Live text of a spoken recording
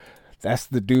That's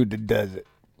the dude that does it.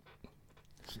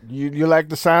 You like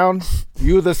the sound?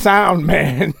 You the sound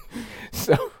man.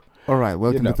 So, all right,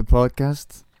 welcome to the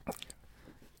podcast.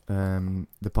 The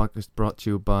podcast brought to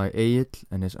you by Ayet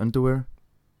and his underwear.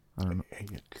 I don't know.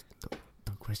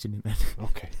 Don't question him, man.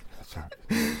 Okay, that's all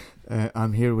right.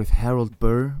 I'm here with Harold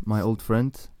Burr, my old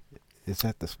friend. Is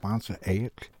that the sponsor,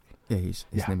 Ayet? Yeah, his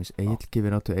name is Ayet. Give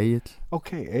it out to Ayet.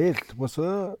 Okay, Ayet, what's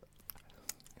up?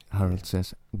 Harold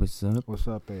says, "What's up?" What's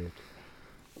up, Ayet?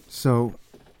 So,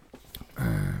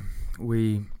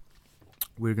 we're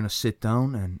gonna sit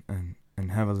down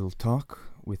and have a little talk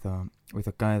with a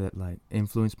guy that like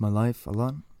influenced my life a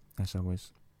lot as I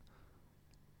was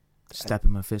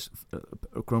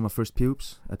growing my first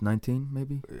pubes at 19,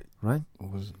 maybe, right?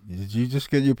 Did you just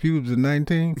get your pubes at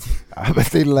 19? I bet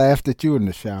they laughed at you in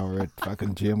the shower at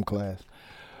fucking gym class.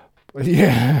 But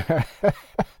yeah,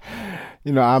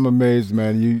 I'm amazed,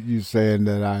 man. You saying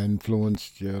that I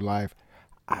influenced your life.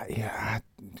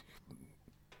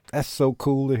 That's so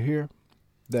cool to hear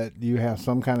that you have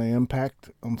some kind of impact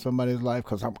on somebody's life.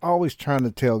 Because I'm always trying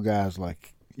to tell guys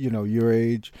like your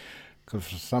age, because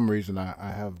for some reason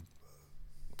I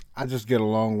just get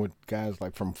along with guys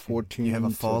like from 14 you have a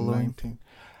to following?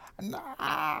 19.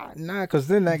 Nah, because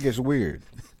then that gets weird.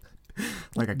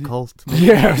 Like a cult.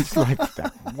 Yeah, it's like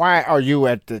that. Why are you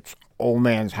at this old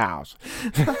man's house?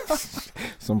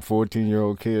 Some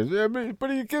 14-year-old kids. Yeah, but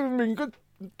he gives me good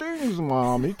things,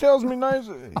 Mom. He tells me nice.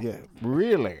 Yeah,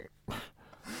 really.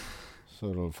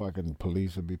 So the fucking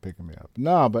police would be picking me up.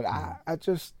 No, but I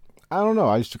don't know.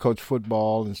 I used to coach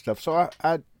football and stuff. So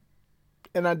I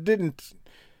didn't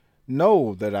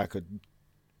know that I could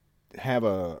have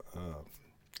a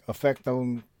effect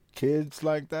on kids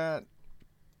like that.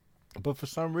 But for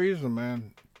some reason,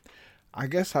 man, I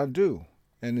guess I do.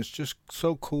 And it's just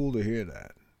so cool to hear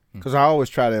that. Because I always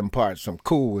try to impart some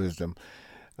cool wisdom,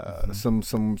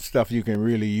 some stuff you can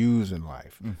really use in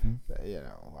life.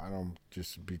 I don't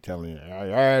just be telling you,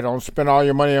 hey, don't spend all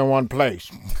your money in one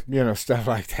place. Stuff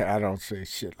like that. I don't say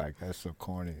shit like that. It's so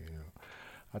corny,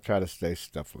 I try to say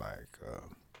stuff like,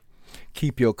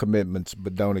 keep your commitments,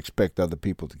 but don't expect other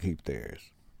people to keep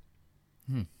theirs.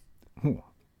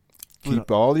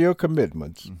 Keep all your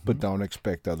commitments, but don't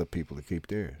expect other people to keep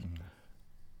theirs.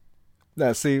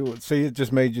 Now, see, it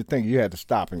just made you think. You had to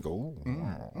stop and go,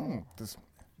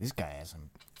 This guy has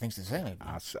some things to say.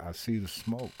 I see the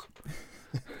smoke.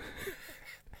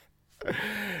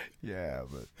 Yeah,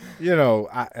 but,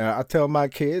 I tell my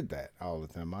kid that all the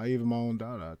time. Even my own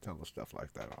daughter, I tell her stuff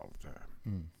like that all the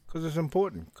time. Because it's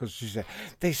important. Because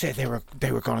they said they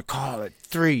were going to call at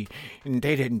 3, and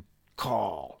they didn't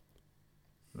call.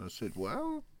 I said,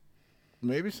 well,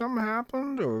 maybe something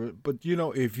happened, but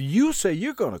if you say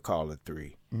you're going to call at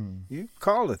 3, you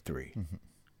call at 3. So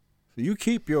you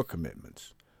keep your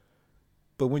commitments.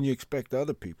 But when you expect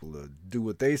other people to do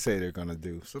what they say they're going to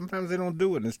do, sometimes they don't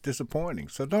do it, and it's disappointing.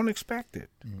 So don't expect it.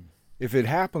 If it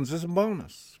happens, it's a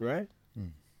bonus, right?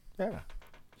 Yeah.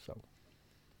 So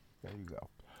there you go.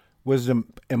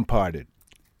 Wisdom imparted.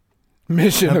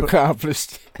 Mission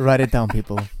accomplished. Write it down,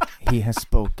 people. He has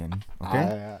spoken.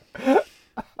 Okay.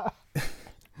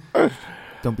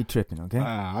 Don't be tripping. Okay.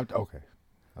 Okay.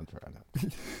 I'm trying not.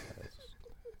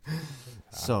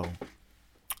 So,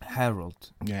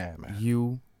 Harold. Yeah, man.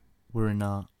 You were in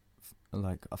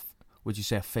would you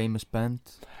say a famous band?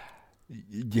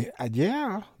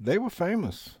 Yeah. They were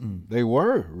famous. They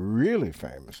were really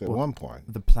famous at one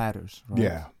point. The Platters, right?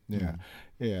 Yeah.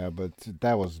 Yeah, but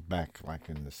that was back like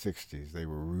in the 60s. They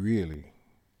were really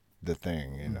the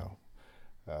thing,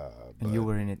 And you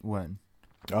were in it when?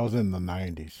 I was in the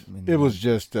 90s. It was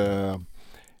just, the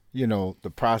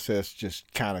process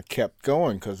just kind of kept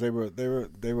going because they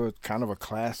were kind of a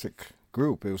classic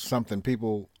group. It was something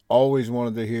people always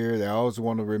wanted to hear. They always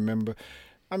want to remember.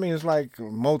 I mean, it's like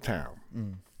Motown.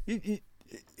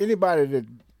 Anybody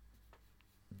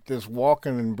that's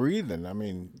walking and breathing, I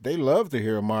mean, they love to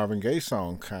hear a Marvin Gaye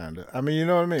song, kind of. I mean, you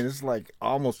know what I mean? It's like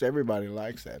almost everybody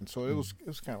likes that. And so it was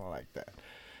kind of like that.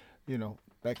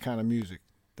 That kind of music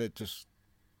that just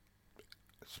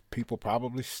people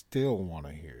probably still want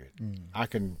to hear it. I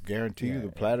can guarantee you the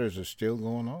Platters are still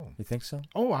going on. You think so?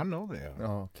 Oh, I know they are.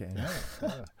 Oh, okay.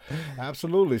 Yeah.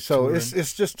 Absolutely. So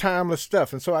it's just timeless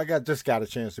stuff. And so I just got a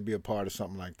chance to be a part of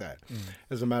something like that.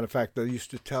 As a matter of fact, they used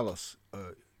to tell us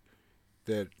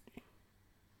that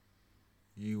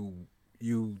you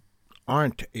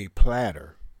aren't a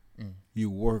platter. You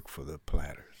work for the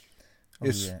Platters.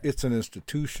 It's an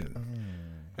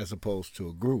institution as opposed to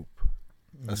a group.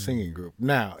 A singing group.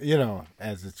 Now,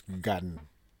 as it's gotten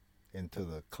into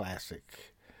the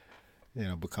classic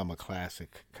become a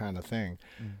classic kind of thing.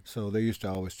 Mm. So they used to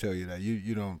always tell you that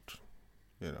you don't,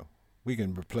 you know, we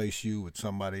can replace you with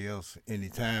somebody else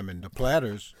anytime, and the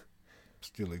Platters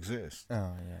still exist.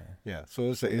 Oh yeah. Yeah, so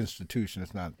it's an institution.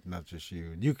 It's not just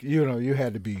you. You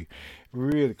had to be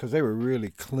really, because they were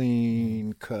really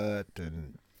clean cut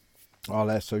and all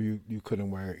that. So you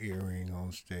couldn't wear an earring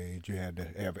on stage. You had to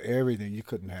have everything. You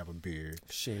couldn't have a beard.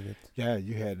 Shave it. Yeah,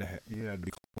 you had to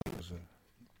be.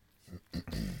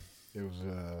 It was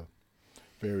a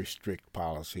very strict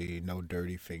policy. No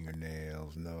dirty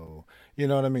fingernails. No, you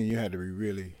know what I mean. You had to be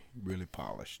really, really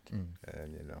polished,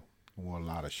 and wore a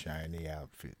lot of shiny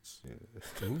outfits.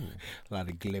 A lot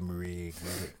of glimmery,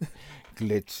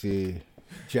 glitzy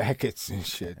jackets and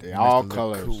shit. They all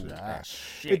colors. Cool.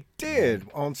 It did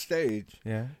on stage.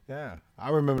 Yeah. Yeah,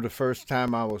 I remember the first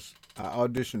time I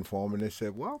auditioned for them, and they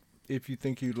said, "Well, if you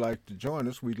think you'd like to join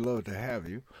us, we'd love to have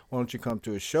you. Why don't you come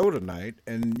to a show tonight,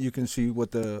 and you can see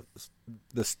what the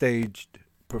staged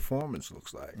performance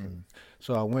looks like."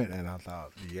 So I went, and I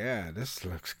thought, "Yeah, this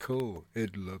looks cool."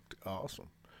 It looked awesome.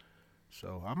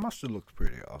 So I must have looked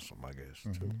pretty awesome, I guess,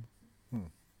 too,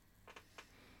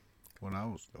 when I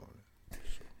was doing it.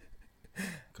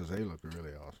 Because they looked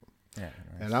really awesome. Yeah.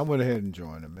 Nice. And I went ahead and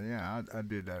joined them. And yeah, I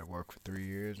did that work for 3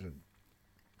 years,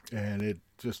 and it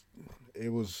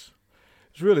was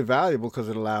really valuable because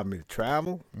it allowed me to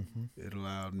travel. It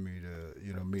allowed me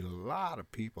to meet a lot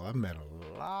of people. I met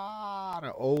a lot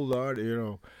of old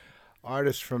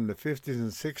artists from the 50s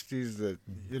and 60s that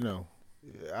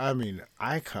I mean,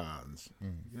 icons.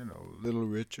 Little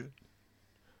Richard.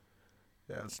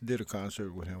 Yeah, I did a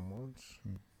concert with him once.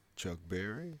 Chuck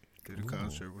Berry did a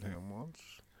concert with him once.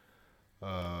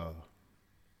 I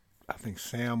think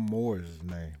Sam Moore is his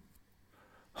name.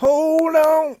 Hold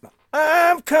on,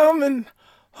 I'm coming.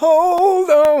 Hold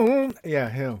on. Yeah,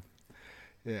 him.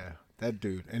 Yeah, that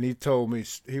dude. And he told me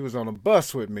he was on a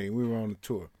bus with me. We were on a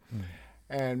tour.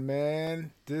 And,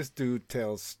 man, this dude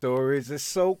tells stories. It's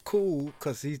so cool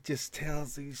because he just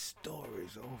tells these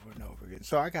stories over and over again.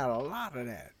 So I got a lot of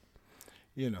that,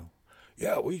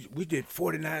 Yeah, we did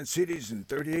 49 cities in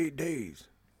 38 days.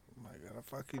 I'm like, how the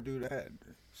fuck you do that?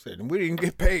 He said, and we didn't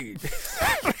get paid.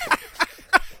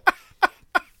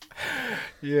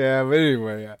 Yeah, but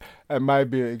anyway, that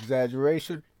might be an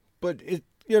exaggeration. But, it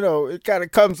kind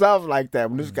of comes off like that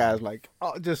when this guy's like,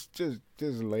 oh, just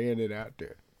laying it out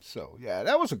there. So, yeah,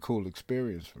 that was a cool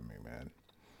experience for me, man.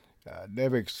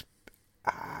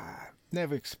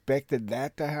 Never expected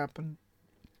that to happen.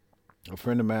 A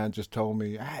friend of mine just told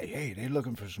me, hey, they're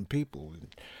looking for some people. And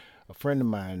a friend of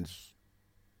mine's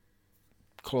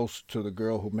close to the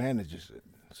girl who manages it.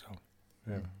 So,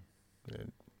 yeah.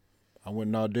 And I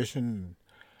went and auditioned.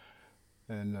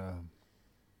 And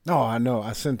no, I know.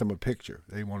 I sent them a picture.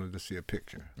 They wanted to see a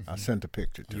picture. I sent a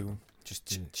picture to them.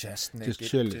 Just naked, just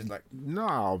chilling. Just like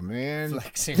no, man.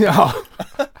 flexing. No,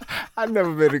 I've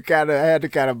never been had the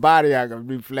kind of body I could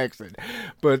be flexing.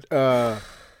 But I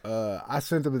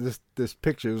sent them this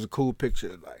picture. It was a cool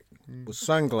picture, like with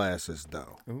sunglasses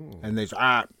though. Ooh. And they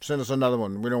said, send us another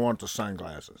one. We don't want the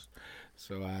sunglasses.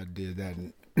 So I did that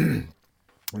and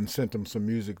sent them some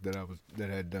music that I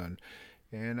had done,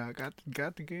 and I got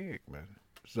the gig, man.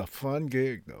 It was a fun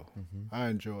gig though. I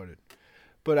enjoyed it.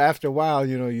 But after a while,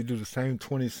 you do the same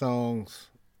 20 songs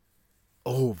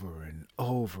over and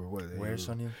over. Where's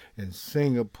on you? In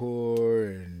Singapore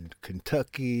and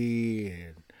Kentucky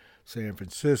and San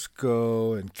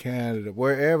Francisco and Canada,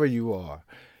 wherever you are,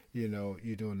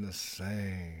 you're doing the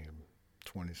same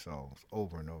 20 songs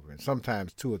over and over. And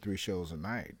sometimes 2 or 3 shows a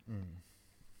night,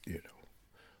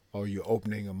 Or you're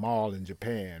opening a mall in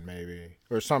Japan, maybe,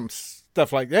 or some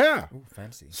stuff like that. Ooh,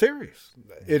 fancy. Serious.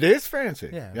 It is fancy.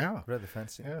 Yeah. Rather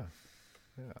fancy. Yeah.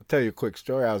 I'll tell you a quick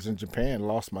story. I was in Japan,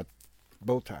 lost my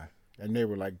bow tie, and they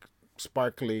were like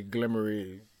sparkly,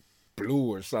 glimmery blue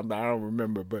or something. I don't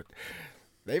remember, but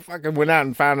they fucking went out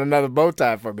and found another bow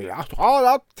tie for me.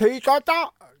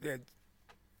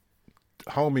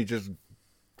 Homie just,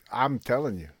 I'm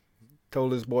telling you,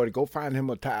 told this boy to go find him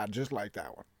a tie just like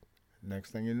that one.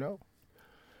 Next thing you know,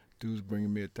 dude's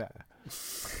bringing me a tie.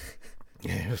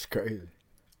 Yeah, it's crazy.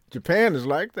 Japan is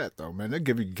like that, though, man. They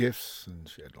give you gifts and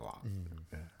shit a lot.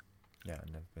 Yeah,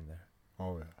 I've never been there.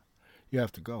 Oh, yeah. You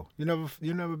have to go. You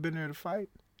never been there to fight?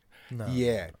 No.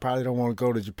 Yeah, probably don't want to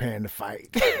go to Japan to fight.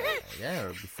 Yeah, it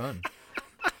would be fun.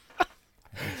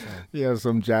 Yeah,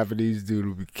 some Japanese dude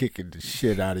will be kicking the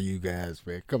shit out of you guys,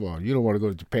 man. Come on, you don't want to go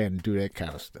to Japan and do that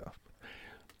kind of stuff.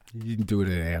 You can do it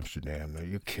in Amsterdam, though.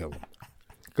 You'll kill him.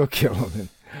 Go kill him.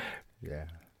 Yeah,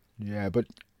 but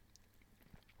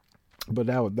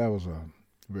that was a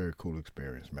very cool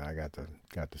experience, man. I got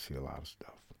to see a lot of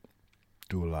stuff.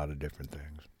 do a lot of different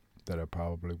things that I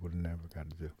probably would have never got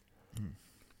to do.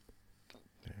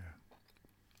 Yeah.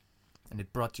 And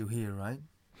it brought you here, right?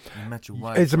 You met your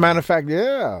wife. As a matter of fact,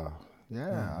 yeah,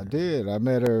 I did. I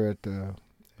met her at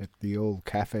the old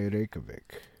Cafe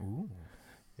Reykjavik. Ooh.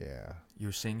 Yeah. You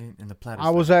were singing in the Platter. I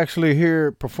was actually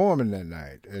here performing that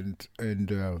night,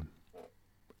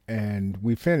 and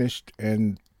we finished,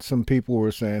 and some people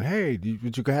were saying, "Hey,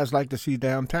 would you guys like to see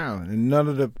downtown?" And none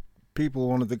of the people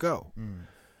wanted to go. And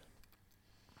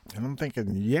I'm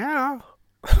thinking, yeah,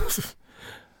 of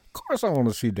course I want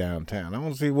to see downtown. I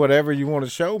want to see whatever you want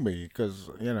to show me, because,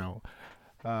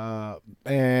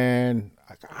 and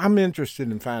I'm interested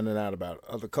in finding out about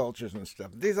other cultures and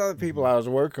stuff. These other people I was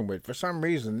working with, for some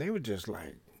reason, they were just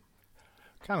like,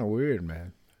 kind of weird,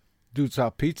 man. Dude saw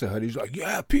Pizza Hut. He's like,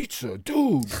 yeah, pizza,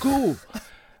 dude, cool.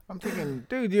 I'm thinking,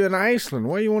 dude, you're in Iceland.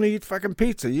 Why you want to eat fucking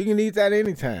pizza? You can eat that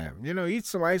anytime. Eat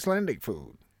some Icelandic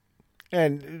food.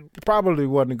 And it probably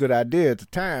wasn't a good idea at the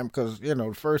time because,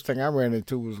 the first thing I ran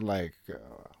into was like,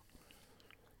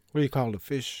 what do you call the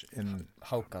fish?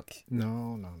 Hákarl.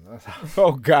 No.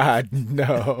 Oh, God,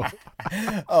 no.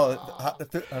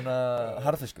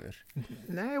 Harðfiskur.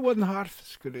 No, it wasn't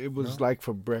harðfiskur. It was like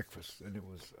for breakfast. And it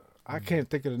was, I can't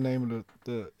think of the name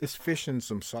of it's fish in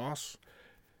some sauce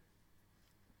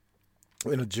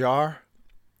in a jar.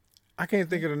 I can't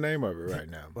think of the name of it right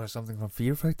now. Or something from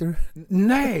Fear Factor?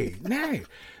 Nay.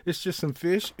 It's just some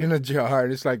fish in a jar.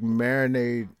 And it's like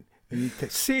marinade.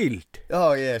 Sealed.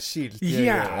 Oh, yeah, sealed.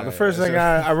 Yeah, the first thing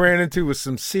I ran into was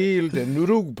some sealed and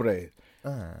rúgbrauð.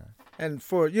 And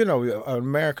for, an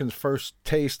American's first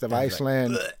taste of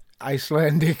Icelandic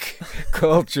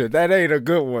culture, that ain't a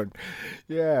good one.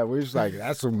 Yeah, we was like,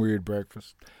 that's some weird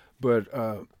breakfast. But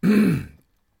I don't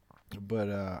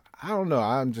know.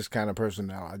 I'm just kind of person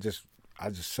now. I just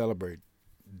celebrate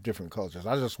different cultures.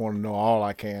 I just want to know all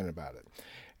I can about it.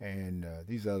 And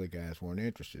these other guys weren't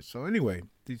interested. So anyway,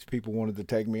 these people wanted to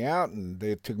take me out, and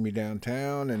they took me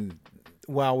downtown. And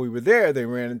while we were there, they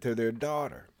ran into their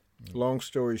daughter. Long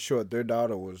story short, their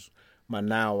daughter was my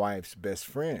now wife's best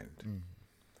friend.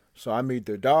 So I meet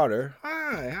their daughter.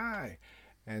 Hi.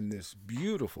 And this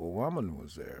beautiful woman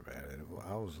was there, man. And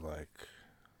I was like,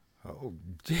 oh,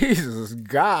 Jesus,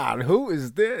 God, who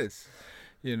is this?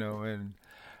 And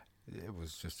it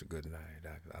was just a good night.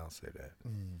 I'll say that.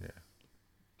 Yeah.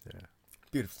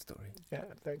 Beautiful story. Yeah,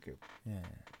 thank you. Yeah.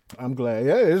 I'm glad.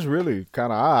 Yeah, it's really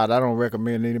kind of odd. I don't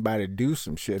recommend anybody do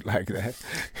some shit like that.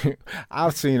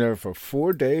 I've seen her for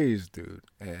 4 days, dude.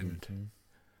 And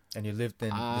you lived in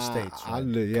the States, right?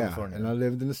 California. And I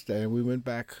lived in the States. And we went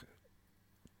back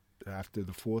after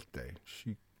the 4th day.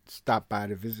 She stopped by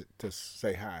to visit to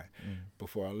say hi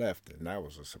before I left. And that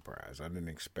was a surprise. I didn't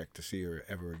expect to see her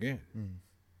ever again.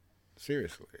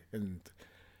 Seriously. And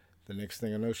the next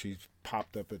thing I know, she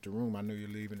popped up at the room. I knew you're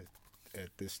leaving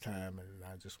at this time, and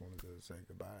I just wanted to say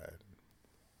goodbye. And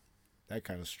that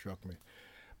kind of struck me.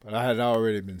 But I had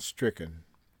already been stricken,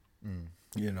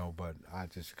 but I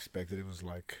just expected it was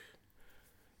like,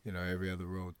 every other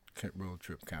road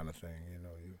trip kind of thing.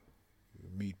 You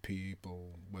meet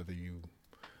people, whether you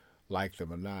like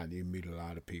them or not. You meet a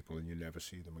lot of people, and you never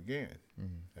see them again.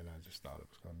 And I just thought it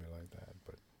was going to be like that,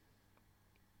 but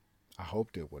I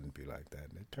hoped it wouldn't be like that,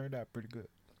 and it turned out pretty good.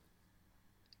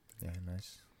 Yeah,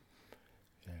 nice.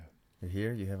 Yeah. You're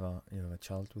here. You have a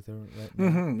child with her right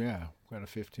now. Yeah, got a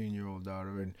 15-year-old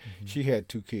daughter, and she had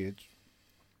 2 kids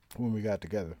when we got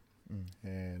together,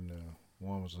 and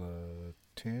one was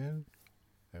 10,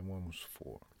 and one was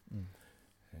 4, and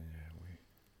yeah,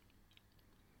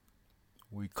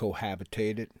 we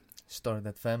cohabitated. Started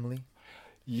that family.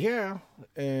 Yeah,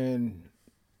 and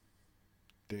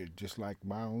they're just like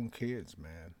my own kids,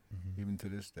 man. Even to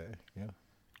this day, yeah.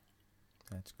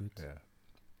 That's good.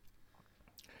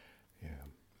 Yeah.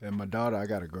 And my daughter, I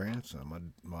got a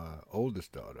grandson. My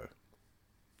oldest daughter,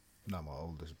 not my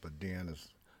oldest, but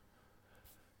Deanna's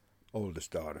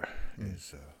oldest daughter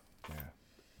is,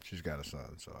 she's got a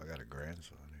son, so I got a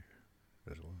grandson here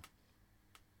as well.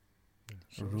 Yeah,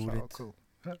 so it's all cool.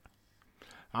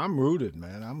 I'm rooted,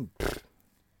 man. I'm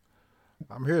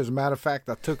here. As a matter of fact,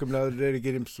 I took him the other day to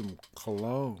get him some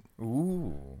cologne.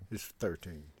 Ooh. He's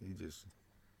 13.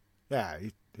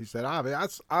 He said, I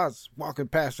was walking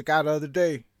past the guy the other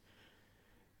day,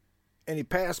 and he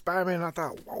passed by me, and I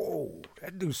thought, whoa,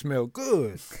 that dude smell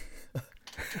good.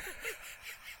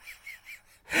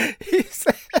 He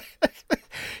said,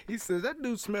 that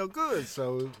dude smell good.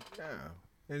 So, yeah.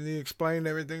 And he explained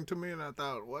everything to me, and I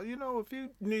thought, well, if you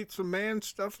need some man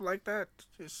stuff like that,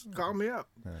 just call me up.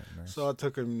 Nice. So I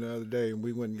took him the other day, and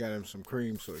we went and got him some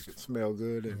cream so it could smell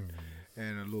good.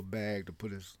 and a little bag to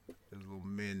put his little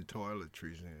men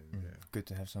toiletries in. Yeah. Good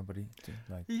to have somebody to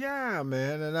like. Yeah,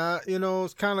 man, and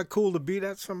it's kind of cool to be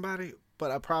that somebody,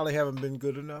 but I probably haven't been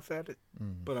good enough at it.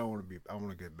 But I want to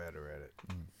get better at it.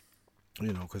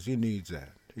 Because he needs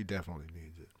that. He definitely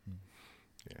needs it.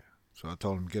 Yeah. So I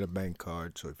told him get a bank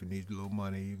card. So if you need a little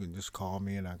money, you can just call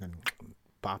me and I can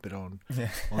pop it on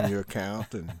your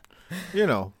account, and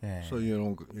so you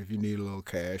don't if you need a little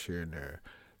cash here and there.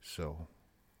 So.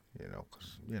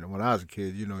 Because, when I was a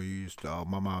kid,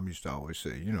 my mom used to always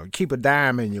say, keep a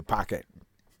dime in your pocket.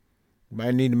 You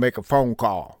might need to make a phone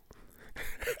call.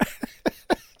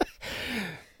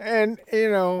 And,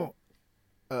 I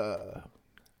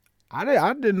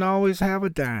didn't always have a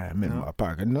dime in my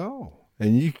pocket, no.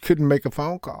 And you couldn't make a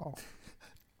phone call.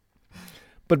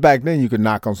 But back then, you could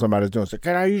knock on somebody's door and say,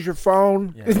 can I use your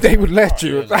phone? Yeah. And they would let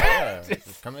you.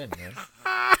 Come in, man.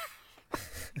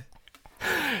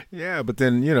 Yeah, but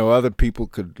then, other people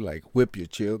could, like, whip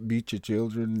your beat your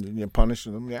children, and you're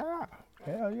punishing them. Yeah,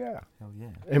 hell yeah. Hell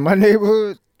yeah. In my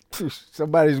neighborhood,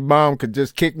 somebody's mom could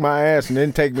just kick my ass and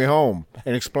then take me home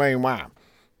and explain why.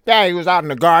 Yeah, he was out in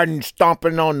the garden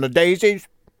stomping on the daisies.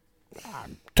 I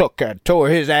tore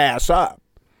his ass up.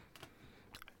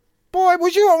 Boy,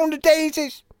 was you on the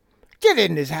daisies? Get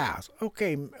in this house.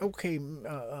 Okay,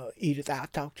 Edith, I'll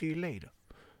talk to you later.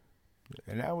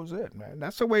 And that was it, man.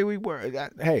 That's the way we were.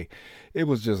 Hey, it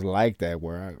was just like that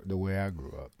the way I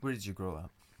grew up. Where did you grow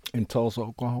up? In Tulsa,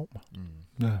 Oklahoma.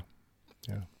 Yeah.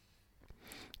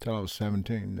 Till I was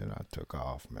 17, then I took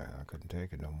off, man. I couldn't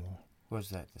take it no more.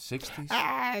 Was that the 60s?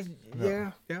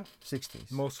 Yeah.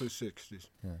 60s. Mostly 60s.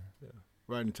 Yeah.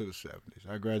 Right into the 70s.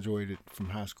 I graduated from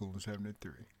high school in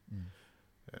 73.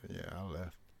 I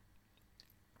left.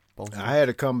 I had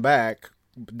to come back.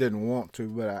 Didn't want to,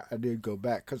 but I did go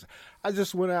back because I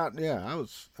just went out. Yeah,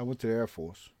 I went to the Air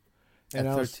Force. And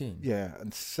at 13? Yeah,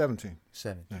 17.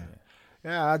 17,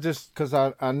 Yeah, I just, because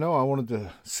I know I wanted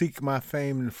to seek my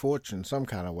fame and fortune some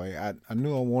kind of way. I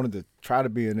knew I wanted to try to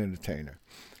be an entertainer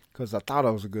because I thought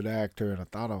I was a good actor, and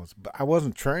but I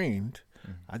wasn't trained.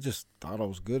 I just thought I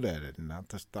was good at it, and I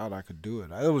just thought I could do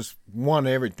it. I won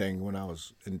everything when I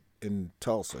was in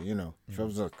Tulsa, If it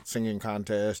was a singing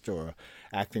contest or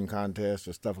acting contest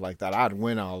or stuff like that, I'd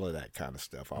win all of that kind of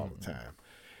stuff all the time.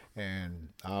 And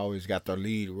I always got the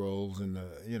lead roles in the,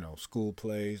 school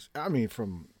plays. I mean,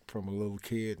 from a little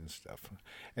kid and stuff.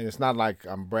 And it's not like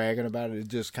I'm bragging about it. It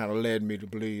just kind of led me to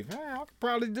believe, hey, I could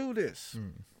probably do this.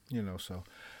 So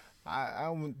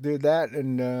I did that,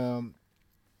 and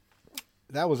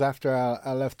that was after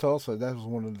I left Tulsa. That was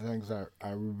one of the things I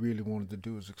really wanted to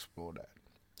do, is explore that.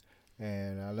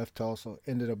 And I left Tulsa,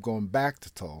 ended up going back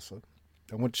to Tulsa.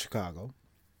 I went to Chicago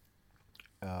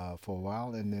for a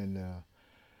while, and then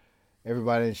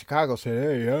everybody in Chicago said,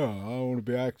 hey, I want to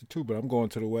be an actor too, but I'm going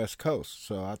to the West Coast.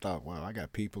 So I thought, well, I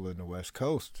got people in the West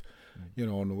Coast,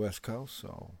 on the West Coast.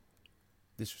 So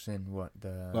this was in what?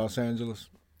 Los Angeles.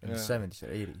 In the 70s or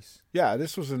 80s? Yeah,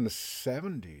 this was in the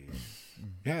 70s.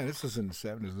 Yeah, this was in the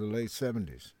 70s, the late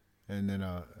 70s. And then,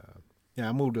 I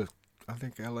moved to, I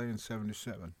think, L.A. in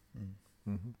 77.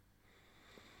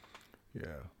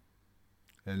 Yeah.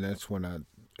 And that's when my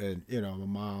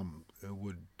mom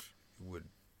would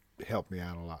help me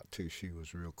out a lot, too. She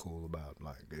was real cool about,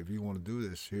 like, if you want to do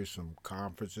this, here's some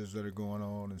conferences that are going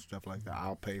on and stuff like that.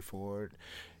 I'll pay for it,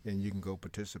 and you can go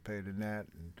participate in that.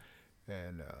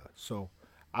 And so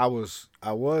I was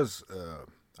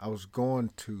going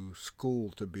to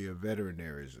school to be a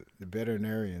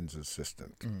veterinarian's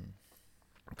assistant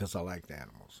because I liked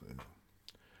animals.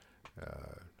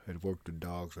 Had worked with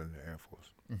dogs in the Air Force,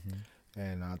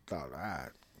 and I thought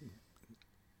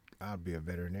I'd be a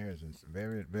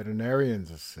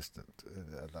veterinarian's assistant.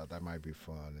 I thought that might be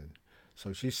fun, and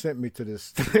so she sent me to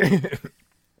this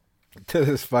to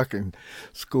this fucking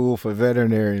school for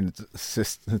veterinarian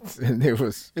assistants, and it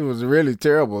was really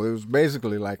terrible. It was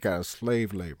basically like a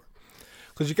slave labor,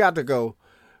 because you got to go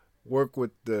work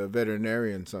with the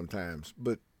veterinarian sometimes,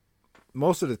 but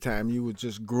most of the time you were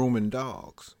just grooming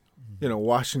dogs,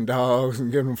 washing dogs and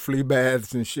giving them flea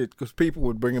baths and shit, because people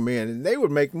would bring them in and they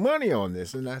would make money on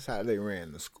this, and that's how they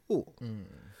ran the school,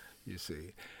 you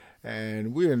see.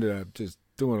 And we ended up just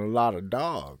doing a lot of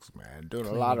dogs, man. Doing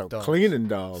a lot of cleaning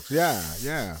dogs.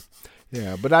 Yeah.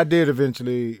 But I did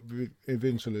eventually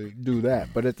do that.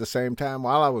 But at the same time,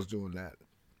 while I was doing that,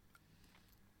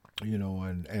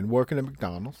 and working at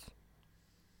McDonald's.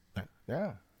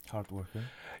 Yeah. Hard worker.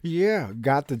 Yeah.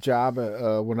 Got the job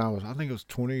when I think it was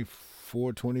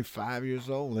 24, 25 years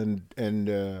old. And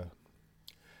the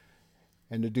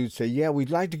dude said, yeah, we'd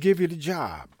like to give you the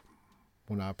job.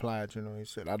 when I applied, he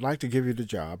said, "I'd like to give you the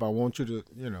job. I want you to,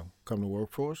 come to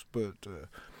work for us, but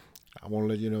I want to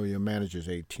let you know your manager's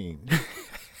 18.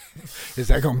 Is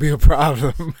that going to be a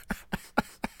problem?"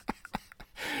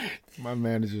 My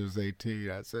manager was 18.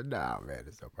 I said, "Nah, man,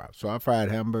 it's no problem." So I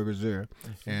fried hamburgers there,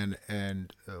 and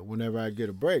whenever I get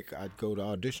a break, I'd go to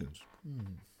auditions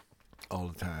all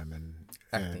the time and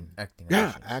acting.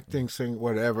 Yeah, auditions. acting, sing,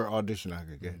 whatever audition I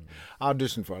could get. I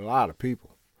auditioned for a lot of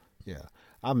people. Yeah,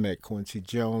 I met Quincy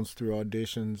Jones through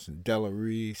auditions and Della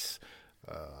Reese.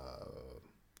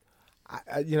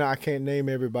 I can't name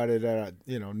everybody that I,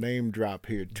 name drop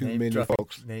here. Many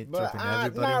folks. But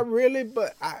not really,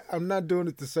 but I'm not doing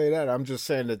it to say that. I'm just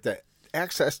saying that the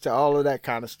access to all of that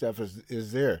kind of stuff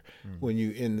is there when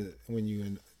you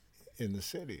in the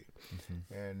city.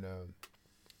 And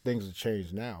things have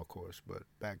changed now, of course, but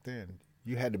back then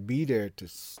you had to be there to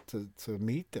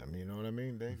meet them. You know what I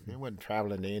mean? They wasn't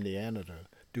traveling to Indiana to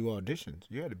do auditions.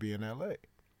 You had to be in L.A.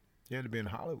 You had to be in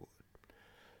Hollywood.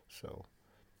 So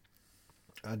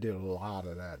I did a lot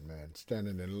of that, man.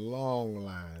 Standing in long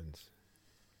lines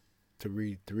to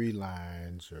read 3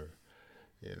 lines, or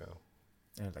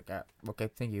And like, okay,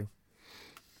 thank you.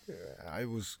 Yeah, I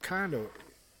was kind of.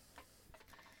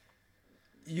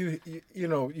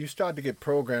 You start to get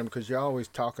programmed because you're always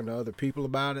talking to other people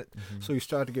about it. So you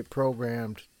start to get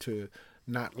programmed to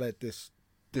not let this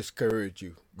discourage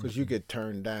you, because you get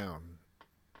turned down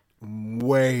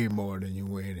way more than you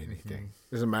win anything.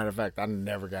 As a matter of fact, I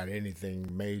never got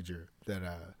anything major that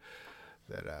I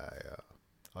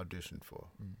auditioned for.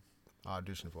 I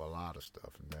auditioned for a lot of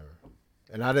stuff and never.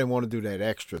 And I didn't want to do that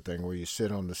extra thing where you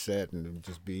sit on the set and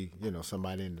just be,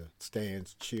 somebody in the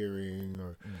stands cheering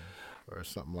or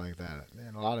something like that.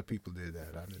 And a lot of people did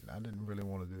that. I didn't really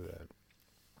want to do that.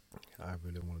 I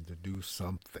really wanted to do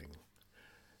something,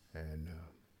 and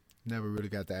never really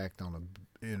got to act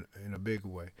in a big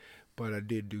way. But I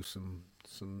did do some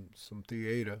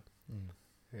theater,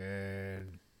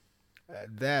 and at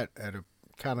a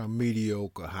kind of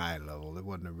mediocre high level. It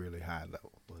wasn't a really high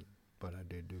level, but I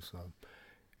did do some.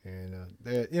 And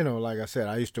like I said,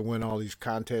 I used to win all these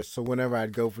contests. So whenever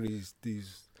I'd go for the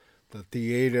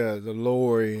theater, the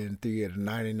lower end theater,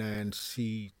 99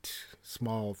 seat,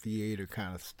 small theater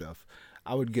kind of stuff,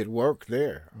 I would get work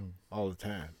there all the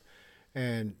time.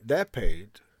 And that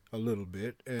paid a little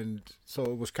bit. And so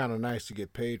it was kind of nice to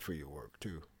get paid for your work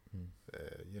too.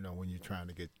 When you're trying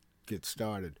to get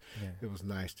started, it was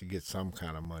nice to get some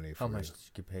kind of money. How much did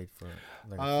you get paid for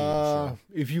like a theater show?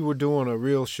 If you were doing a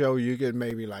real show, you get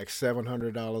maybe like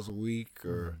 $700 a week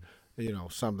or,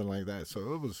 something like that.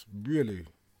 So it was really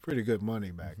pretty good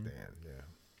money back then, yeah.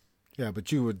 Yeah,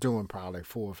 but you were doing probably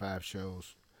 4 or 5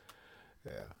 shows.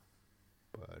 Yeah.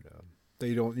 But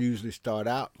they don't usually start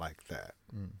out like that.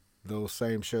 Those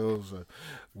same shows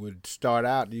would start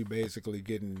out, you basically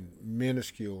getting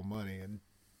minuscule money. And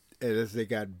as they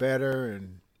got better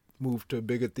and moved to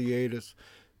bigger theaters,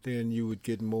 then you would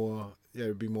get more, there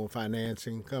would be more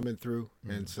financing coming through.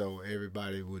 And so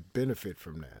everybody would benefit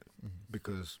from that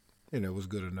because, it was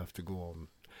good enough to go on.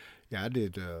 Yeah, I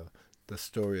did the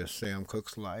story of Sam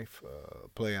Cooke's life,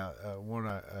 play one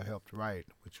I helped write,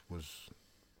 which was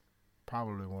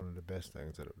probably one of the best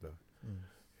things that I've done.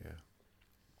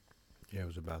 Yeah, it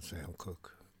was about Sam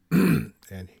Cooke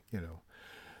and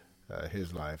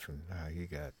his life and how he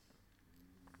got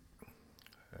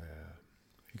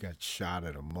shot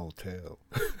at a motel.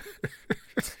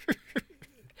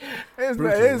 It's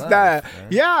not.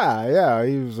 Yeah.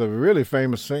 He was a really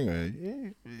famous singer.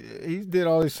 He did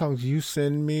all these songs, "You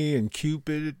Send Me" and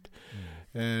 "Cupid,"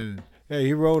 and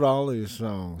he wrote all these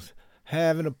songs.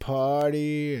 "Having a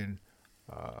Party," and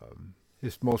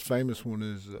his most famous one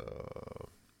is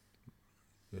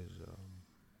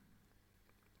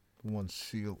one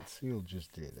Seal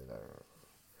just did it.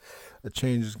 "A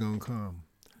Change Is Gonna Come."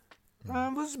 I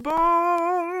was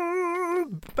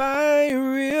born by a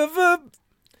river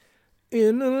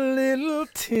in a little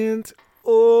tent.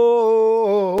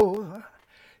 Oh,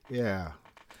 yeah,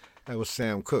 that was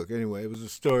Sam Cooke. Anyway, it was a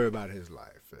story about his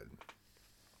life,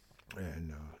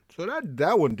 and so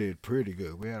that one did pretty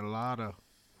good. We had a lot of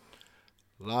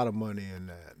money in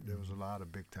that. There was a lot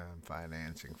of big time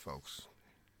financing folks,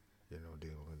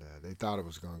 dealing with that. They thought it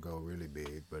was going to go really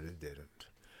big, but it didn't.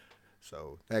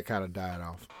 So that kind of died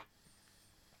off,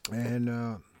 and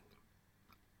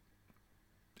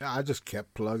I just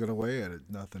kept plugging away at it.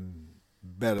 Nothing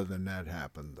better than that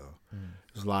happened, though.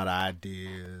 There's a lot of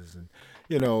ideas, and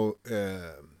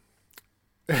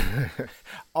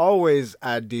always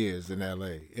ideas in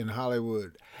L.A. In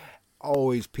Hollywood,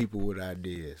 always people with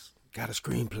ideas. Got a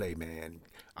screenplay, man.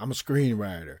 I'm a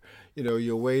screenwriter.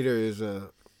 Your waiter is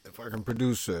a if I can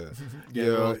produce a,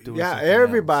 something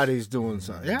everybody's doing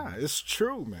something. Yeah, it's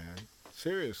true, man.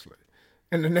 Seriously.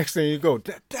 And the next thing you go,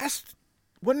 that's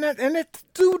wasn't that and that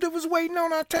dude that was waiting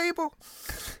on our table?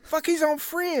 Fuck, he's on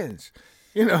Friends.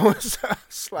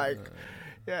 It's like,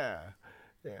 yeah,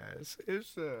 it's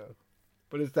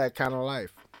but it's that kind of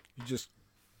life. You just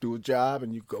do a job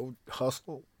and you go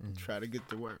hustle and try to get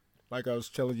to work. Like I was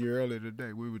telling you earlier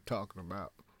today, we were talking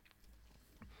about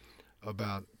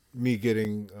me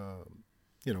getting,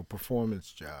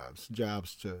 performance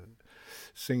jobs to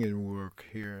singing work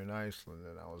here in Iceland,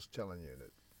 and I was telling you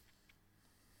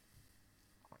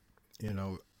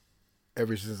that,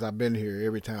 ever since I've been here,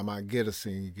 every time I get a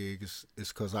singing gig, it's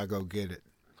because I go get it.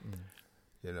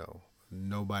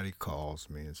 Nobody calls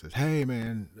me and says, "Hey,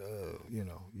 man,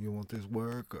 you want this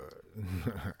work?" Or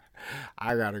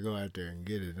I got to go out there and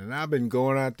get it. And I've been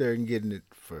going out there and getting it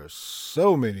for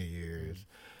so many years.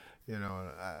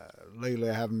 Lately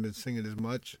I haven't been singing as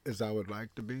much as I would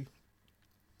like to be,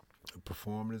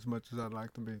 performing as much as I'd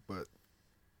like to be, but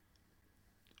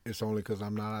it's only because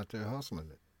I'm not out there hustling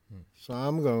it. So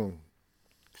I'm going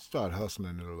to start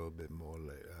hustling it a little bit more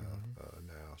later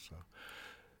now. So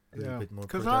a little bit more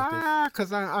because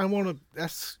I want to.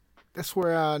 That's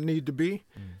where I need to be.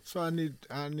 So I need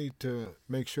to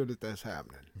make sure that that's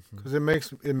happening because it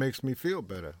makes me feel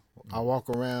better. I walk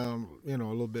around, a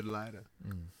little bit lighter.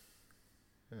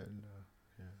 And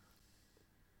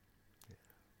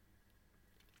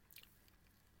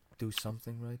do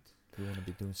something, right? Do you want to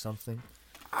be doing something?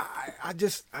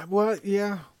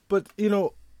 But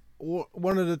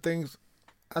one of the things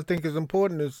I think is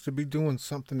important is to be doing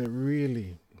something that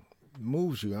really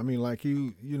moves you. I mean, like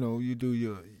you do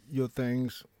your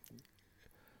things,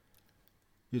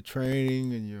 your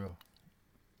training and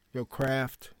your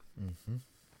craft,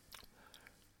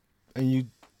 and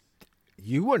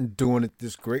you weren't doing it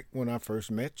this great when I first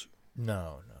met you.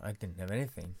 No, I didn't have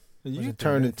anything. You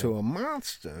turned into a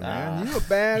monster, man. You a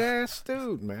badass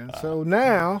dude, man. So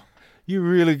now you're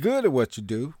really good at what you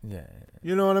do. Yeah.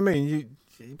 You know what I mean?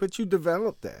 But you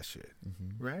developed that shit,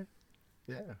 right?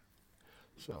 Yeah.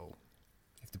 So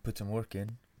you have to put some work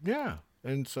in. Yeah.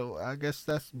 And so I guess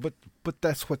but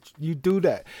that's what you do.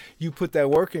 That you put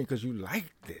that work in because you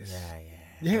like this.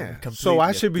 Yeah. So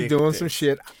I should be doing some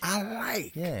shit I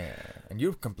like. Yeah. And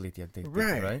you're completely addicted,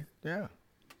 right? Yeah.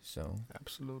 So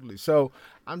absolutely. So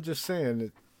I'm just saying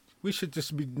that we should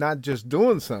just be not just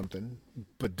doing something,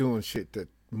 but doing shit that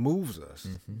moves us,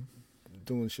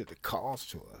 doing shit that calls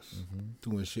to us,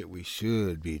 doing shit we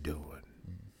should be doing.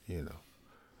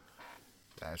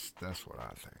 That's what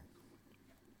I think.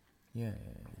 Yeah.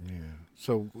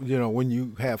 So when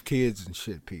you have kids and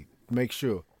shit, Pete, make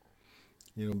sure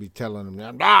you don't be telling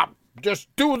them,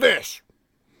 just do this.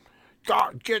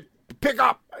 God, pick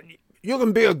up. You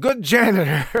can be a good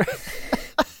janitor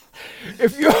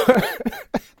if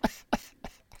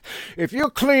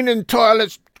you're cleaning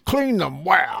toilets, clean them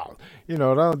well.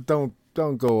 Don't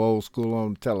go old school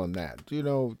on telling that.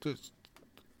 Just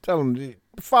tell them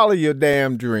follow your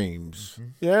damn dreams.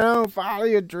 Follow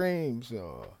your dreams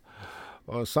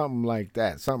or something like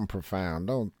that, something profound.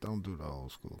 Don't do the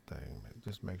old school thing, man.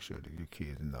 Just make sure that your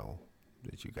kids know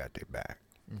that you got their back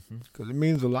because it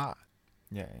means a lot.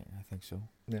 Yeah, I think so.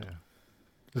 Yeah.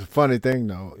 It's a funny thing,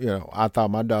 though. I thought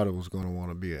my daughter was going to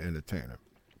want to be an entertainer.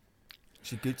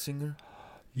 She a good singer?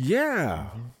 Yeah.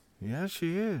 Yeah,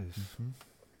 she is.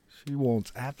 She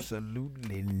wants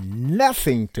absolutely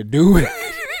nothing to do with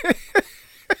it.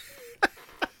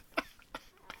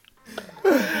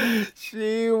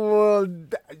 She will.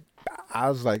 I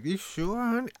was like, you sure,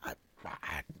 honey? I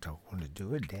don't want to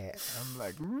do it, Dad. I'm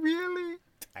like, really?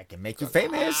 I can make you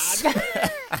famous.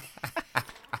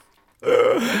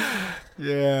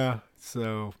 Yeah,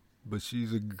 so, but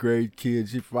she's a great kid.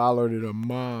 She followed in her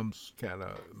mom's kind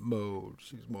of mode.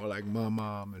 She's more like my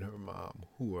mom and her mom,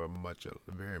 who are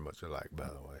very much alike, by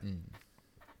the way.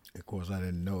 Of course, I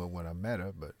didn't know it when I met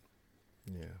her, but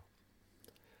yeah.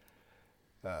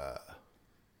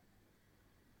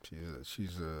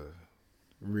 She's a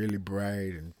really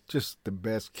bright and just the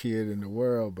best kid in the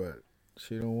world, but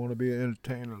she don't want to be an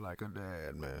entertainer like her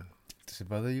dad, man. Does it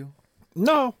bother you?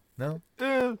 No. No?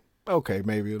 Okay,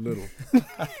 maybe a little.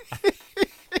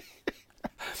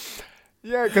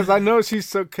 Yeah, because I know she's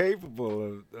so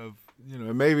capable of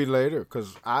maybe later,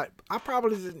 because I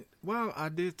probably didn't, I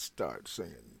did start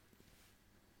singing.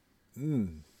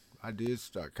 I did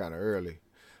start kind of early.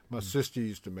 My sister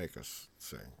used to make us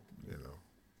sing,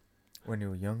 When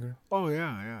you were younger? Oh,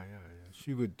 yeah.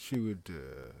 She would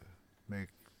make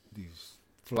these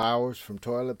flowers from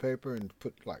toilet paper and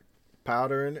put, like,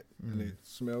 powder in it, and they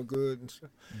smell good and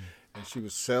stuff. And she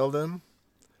would sell them,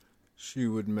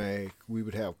 we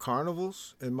would have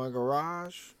carnivals in my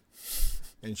garage,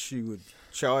 and she would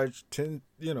charge 10,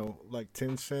 like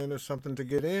 10 cents or something to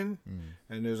get in.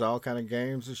 And there's all kind of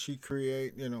games that she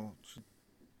create, she'd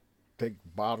take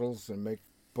bottles and make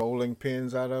bowling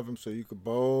pins out of them so you could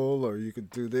bowl, or you could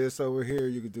do this over here,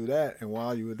 you could do that. And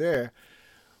while you were there,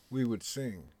 we would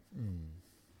sing.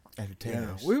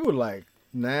 Entertainers. Yeah, we were like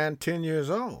 9, 10 years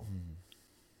old.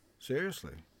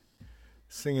 Seriously.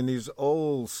 Singing these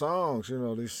old songs,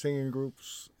 these singing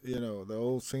groups, the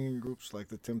old singing groups like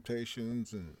the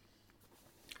Temptations,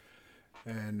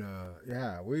 and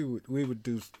we would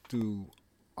do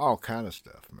all kind of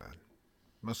stuff, man.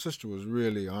 My sister was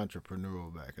really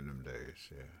entrepreneurial back in them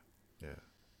days. Yeah.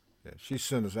 She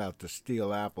sent us out to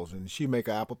steal apples, and she make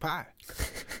apple pie.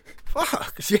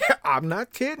 Fuck, yeah, I'm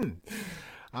not kidding.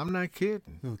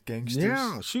 Little gangsters.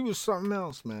 Yeah, she was something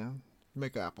else, man.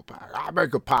 Make an apple pie. I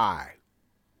make a pie.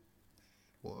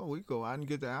 Well, we go out and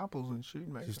get the apples, and she'd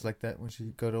make. Just like that when she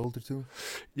got older too.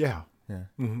 Yeah. Yeah.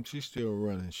 Mm-hmm. She's still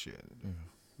running shit.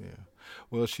 Yeah.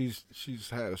 Well, she's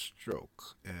had a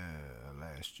stroke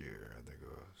last year. I think it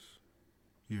was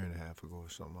a year and a half ago or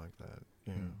something like that.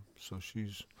 Yeah. So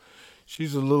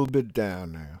she's a little bit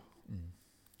down now.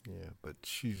 Yeah, but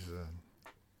she's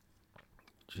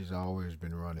always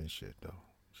been running shit though.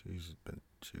 She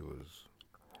was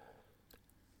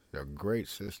a great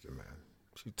sister, man.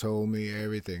 She told me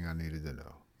everything I needed to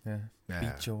know. Yeah.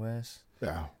 Beat your ass.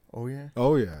 Yeah. Oh yeah.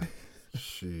 Oh yeah.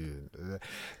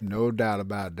 No doubt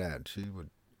about that.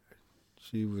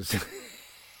 She was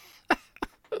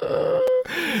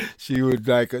she would,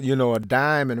 like, a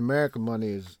dime in American money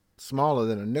is smaller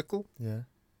than a nickel. Yeah.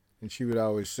 And she would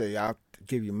always say, I'll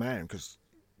give you mine because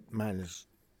mine is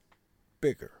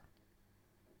bigger.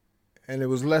 And it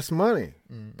was less money,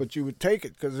 but you would take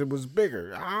it because it was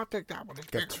bigger. I'll take that one.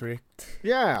 Got tricked.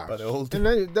 Yeah. But old. And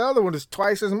then the other one is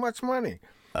twice as much money.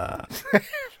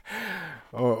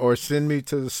 Or send me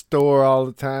to the store all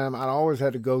the time. I always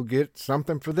had to go get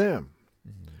something for them.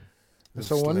 And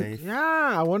so one day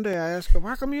I asked her,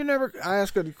 "How come you never?" I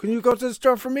asked her, "Can you go to the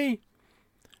store for me?"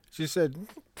 She said,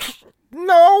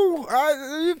 "No,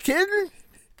 are you kidding?"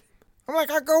 I'm like,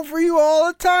 "I go for you all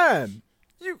the time."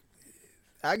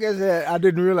 I guess I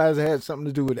didn't realize it had something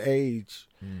to do with age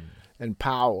and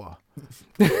power.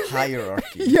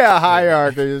 Hierarchy. Yeah,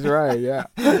 hierarchy is right. Yeah.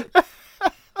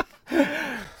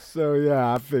 So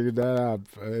yeah, I figured that out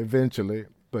eventually.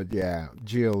 But yeah,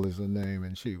 Jill is her name,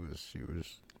 and she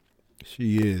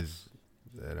is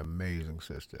an amazing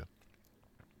sister.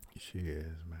 She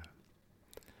is, man.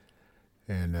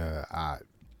 And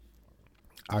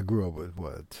I grew up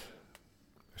with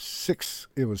six.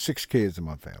 It was 6 kids in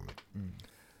my family.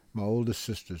 My oldest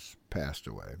sister's passed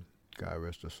away. God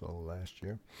rest her soul last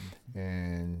year.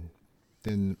 And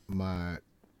then my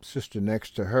sister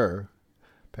next to her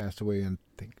passed away in, I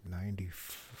think,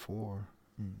 94,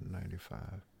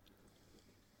 95.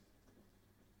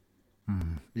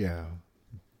 Yeah,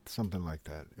 something like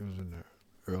that. It was in the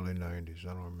early 90s.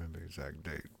 I don't remember the exact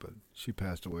date, but she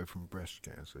passed away from breast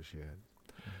cancer. She had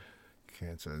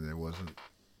cancer, and it wasn't,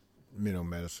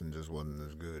 medicine just wasn't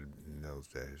as good in those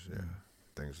days. Yeah,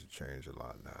 things have changed a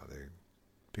lot now.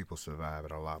 People survive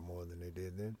it a lot more than they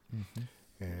did then.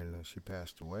 And she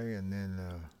passed away, and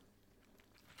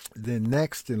then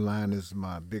next in line is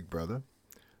my big brother,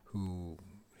 who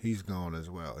he's gone as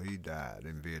well. He died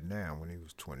in Vietnam when he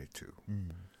was 22.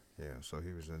 Yeah, so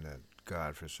he was in that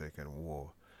godforsaken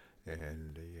war,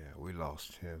 and we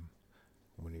lost him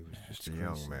when he was just a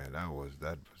young man. That was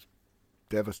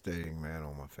devastating, man,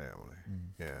 on my family.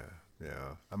 Yeah.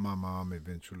 And my mom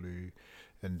eventually,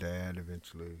 and dad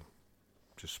eventually,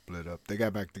 just split up. They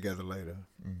got back together later,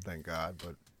 thank God,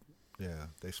 but yeah,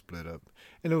 they split up.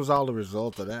 And it was all the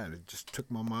result of that. It just took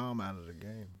my mom out of the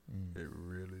game. It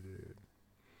really did.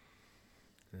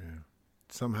 Yeah.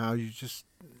 Somehow you just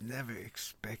never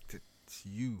expect that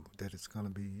it's going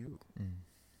to be you.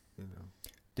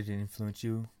 Did it influence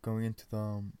you going into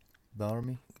the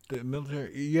army? The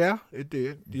military? Yeah, it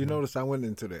did. You notice I went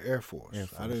into the Air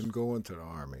Force. I didn't go into the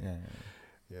Army.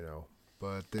 Yeah.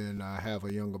 But then I have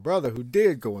a younger brother who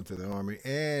did go into the Army,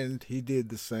 and he did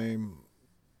the same.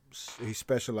 He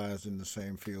specialized in the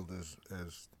same field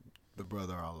as the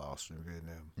brother I lost in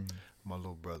Vietnam, my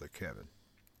little brother Kevin.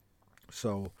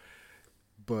 So,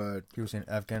 but he was in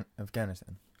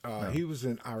Afghanistan. No. He was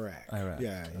in Iraq.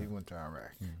 Yeah, he went to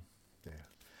Iraq.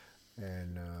 Yeah,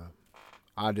 and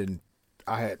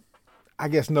I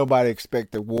guess nobody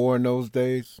expected war in those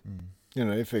days.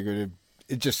 They figured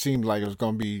it just seemed like it was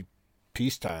going to be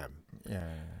peacetime. Yeah.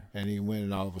 And he went,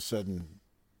 and all of a sudden,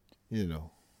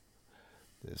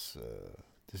 this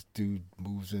this dude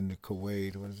moves into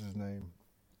Kuwait. What is his name?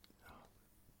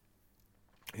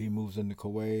 He moves into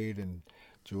Kuwait, and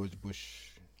George Bush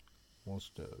wants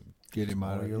to get him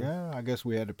out of. Yeah, I guess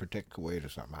we had to protect Kuwait or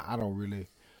something. I don't really,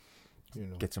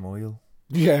 Get some oil.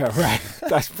 Yeah, right.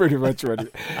 That's pretty much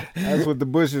that's what the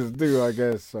Bushes do, I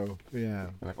guess. So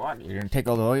yeah. Like what? You're gonna take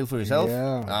all the oil for yourself?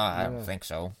 Yeah. I don't think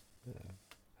so. Yeah.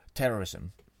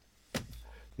 Terrorism.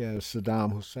 Yeah,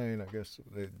 Saddam Hussein, I guess.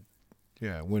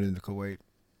 Went into Kuwait.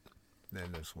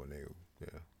 Then that's when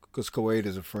because Kuwait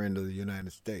is a friend of the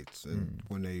United States, and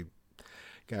when they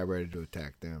got ready to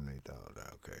attack them, they thought,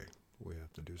 okay, we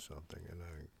have to do something, and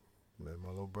my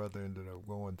little brother ended up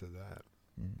going to that.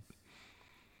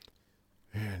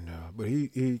 And but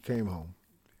he came home,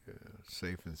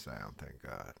 safe and sound, thank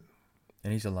God.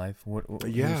 And he's alive. What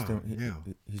yeah,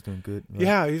 he's doing good. Right?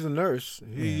 Yeah, he's a nurse.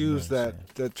 He used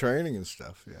that training and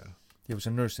stuff. Yeah. He was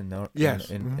a nurse in the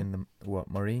in the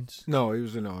Marines. No, he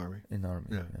was in the Army. In the Army.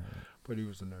 Yeah. But he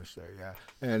was a nurse there. Yeah,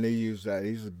 and he used that.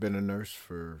 He's been a nurse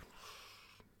for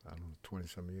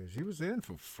 20-some years. He was in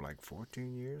for like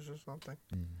 14 years or something.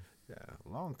 Yeah, a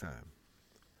long time.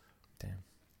 Damn.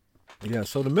 Yeah,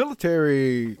 so the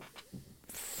military,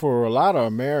 for a lot of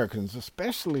Americans,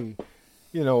 especially,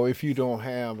 if you don't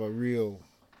have a real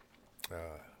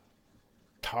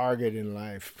target in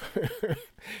life,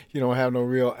 you don't have no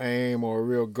real aim or a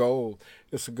real goal,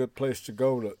 it's a good place to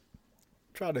go to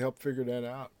try to help figure that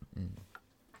out.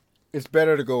 It's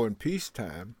better to go in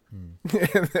peacetime.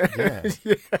 Yeah.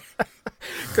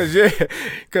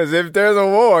 Because if there's a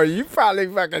war, you probably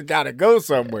fucking got to go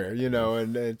somewhere,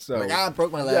 and so. Like, I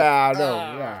broke my leg. Yeah, I know,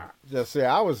 yeah. Just say,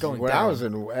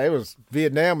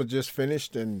 Vietnam was just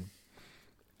finished and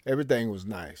everything was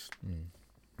nice.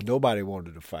 Nobody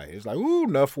wanted to fight. It's like, ooh,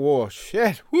 enough war.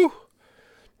 Shit, whoo,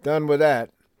 done with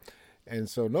that. And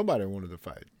so nobody wanted to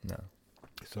fight. No.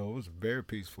 So it was very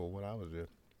peaceful when I was there.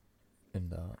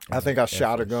 I think I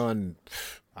shot a gun.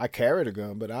 I carried a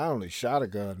gun, but I only shot a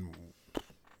gun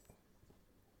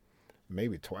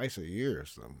maybe twice a year or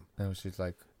something. That was just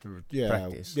like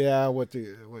practice. Yeah, with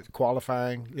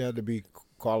qualifying. You had to be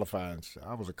qualifying.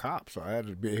 I was a cop, so I had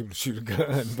to be able to shoot a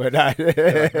gun. But I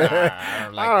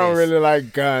don't really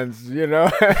like guns, To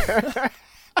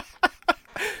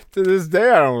this day,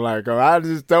 I don't like them. I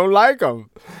just don't like them.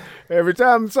 Every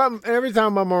time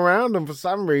I'm around them, for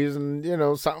some reason,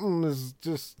 something is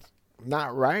just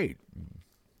not right.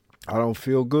 I don't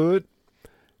feel good,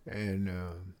 and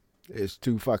it's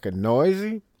too fucking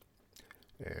noisy,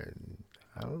 and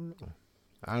I don't know.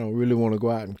 I don't really want to go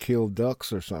out and kill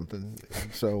ducks or something.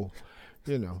 So,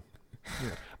 Yeah.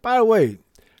 By the way,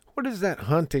 what is that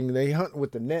hunting? They hunt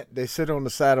with the net. They sit on the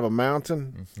side of a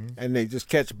mountain, and they just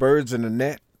catch birds in the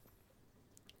net.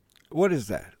 What is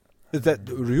that? Is that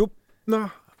ryup?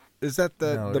 No. Is that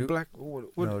the black?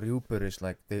 What? No, rooper is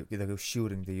like they go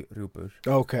shooting the rooper.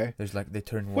 Okay. There's like they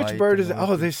turn white. Which bird is it?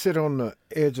 Oh, they sit on the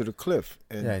edge of the cliff.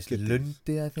 And it's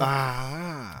lunti, I think.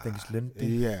 Ah. I think it's lunti.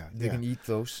 Yeah. They can eat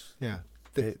those. Yeah.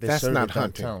 They that's serve not it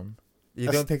hunting. Downtown.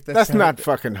 You don't think that's not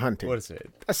fucking hunting. What is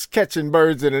it? That's catching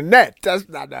birds in a net. That's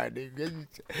not hunting.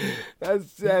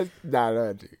 That's not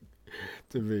hunting.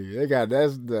 To me,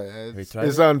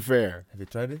 it's unfair. Have you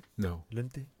tried it? No.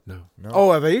 Lunti? No. No.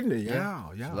 Oh, I've eaten it.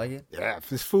 Yeah. You like it? Yeah.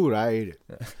 If it's food, I eat it.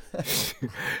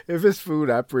 If it's food,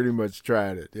 I pretty much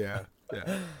tried it. Yeah. Yeah.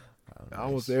 Oh, nice.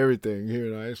 Almost everything here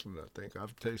in Iceland, I think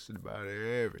I've tasted about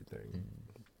everything.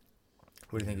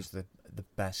 What do you think is the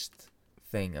best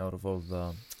thing out of all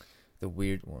the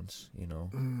weird ones?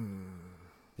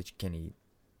 That you can eat.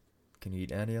 Can you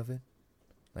eat any of it?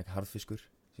 Like harðfiskur?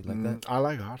 Do you like that? I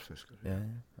like harðfiskur. Yeah.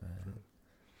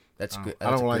 That's good. I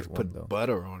don't like to put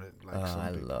butter on it. Like I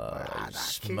love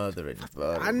smothering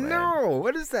butter. I know. Man.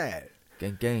 What is that?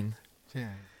 Gang.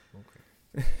 Yeah.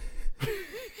 Okay.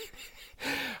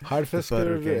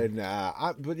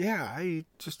 Harðfiskur. But yeah, I eat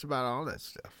just about all that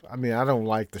stuff. I mean, I don't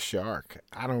like the shark.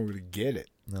 I don't really get it.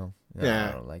 No. Yeah.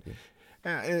 I don't like it.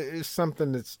 Yeah, it's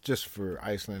something that's just for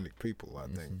Icelandic people, I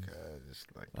think. Just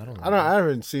like I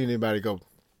haven't seen anybody go,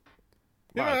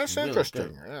 that's really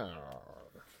interesting.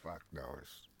 Fuck no.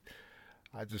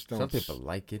 I just don't. Some people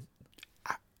like it.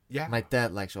 Yeah. My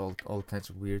dad likes all kinds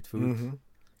of weird food. Mm-hmm.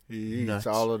 He eats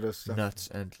all of this stuff. Nuts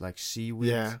and like seaweed.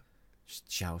 Yeah. Just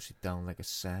chows it down like a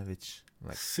savage.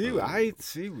 Like seaweed. I eat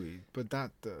seaweed, but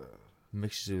not the...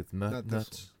 Mixes it with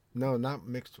nuts? No, not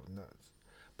mixed with nuts.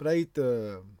 But I eat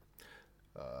the...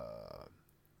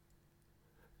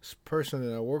 this person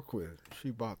that I work with,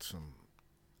 she bought some,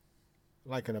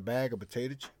 like in a bag of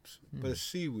potato chips, but it's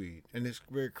seaweed, and it's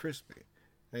very crispy.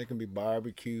 And it can be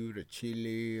barbecued or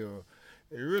chili, or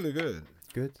it's really good.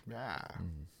 Good? Yeah,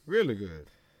 really good.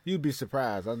 You'd be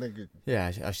surprised. I think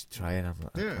I should try it.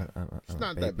 it's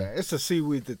not that bad. It's a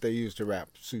seaweed that they use to wrap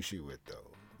sushi with,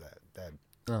 though. That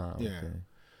Oh, yeah. okay.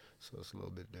 So it's a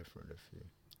little bit different if you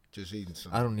just eating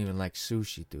some. I don't even like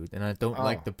sushi, dude, and I don't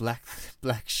like the black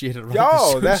shit around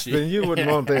Yo, the sushi. then you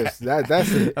wouldn't want this.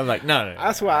 That's it. I'm like, no.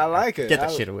 That's why I like it. Get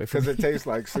that shit away from me. Because it tastes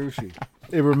like sushi.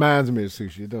 It reminds me of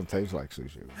sushi. It don't taste like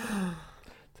sushi. It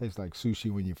tastes like sushi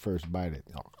when you first bite it.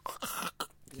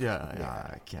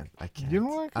 Yeah, I can't. You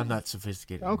don't like it? I'm not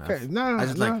sophisticated Okay, enough. I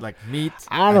just like meat.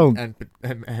 I don't. And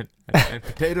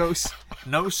potatoes,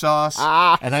 no sauce,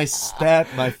 and I stab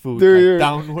my food Dude.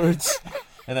 downwards,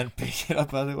 and then pick it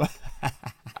up otherwise.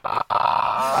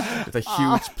 With a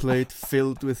huge plate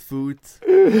filled with food.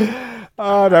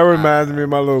 Oh, that reminds me of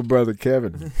my little brother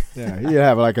Kevin. Yeah, he'd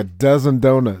have like a dozen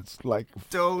donuts, like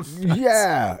Donuts.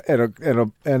 yeah,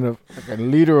 and a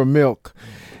liter of milk.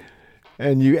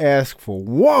 And you ask for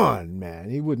one, man,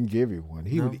 he wouldn't give you one.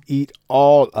 He would eat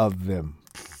all of them.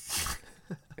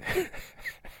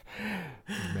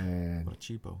 Man, What a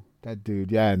cheapo. that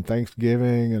dude, yeah, and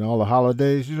Thanksgiving and all the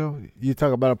holidays, you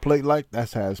talk about a plate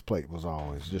that's how his plate was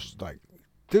always. Just like,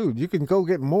 dude, you can go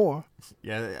get more.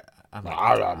 Yeah, I'm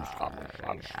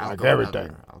like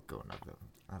everything. I'll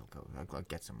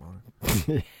get some more.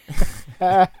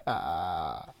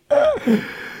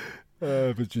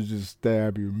 But you just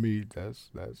stab your meat. That's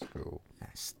cool. I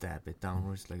stab it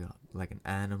downwards like an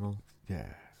animal. Yeah,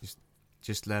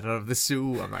 Just let out of the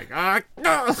zoo. I'm like,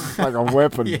 no! like a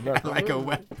weapon. Yeah, like a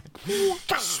weapon.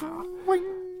 Swing.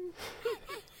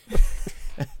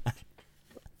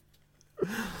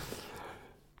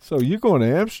 So you're going to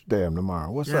Amsterdam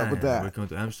tomorrow. What's up with that? We're going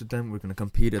to Amsterdam. We're going to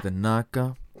compete at the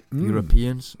NACA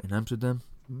Europeans in Amsterdam.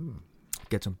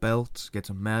 Get some belts, get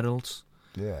some medals.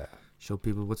 Yeah. Show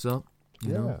people what's up.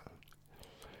 You know?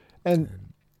 And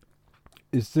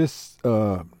is this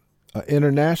an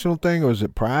international thing, or is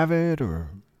it private, or?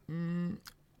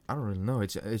 I don't really know.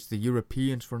 It's the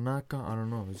Europeans for NACA. I don't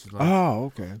know. It's like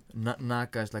Okay.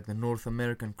 NACA is like the North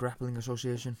American Grappling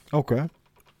Association, Okay.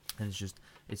 and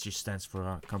it just stands for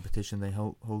a competition they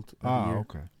hold every year.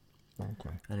 Okay.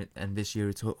 And this year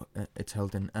it's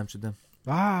held in Amsterdam.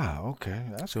 Okay.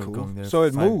 That's So we're cool. going there So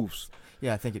it moves.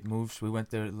 Yeah, I think it moves. We went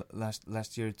there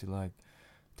last year to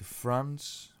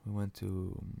France. We went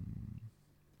to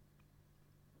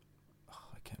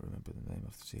I can't remember the name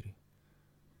of the city.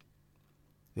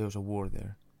 There was a war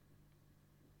there.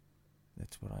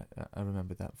 That's what I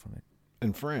remember that from it.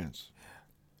 In France.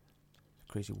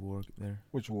 Crazy war there.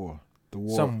 Which war? The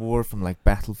war. Some war from like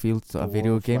Battlefield, a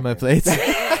video game I fucking- played.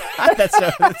 That's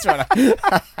what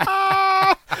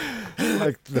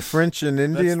Like the French and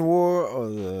Indian War, or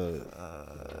the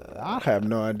I have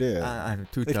no idea. I'm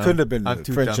too It dumb. couldn't have been I'm the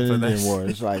too French dumb and for Indian this. War.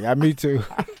 It's like me too.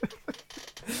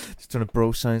 Just trying to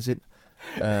bro science it.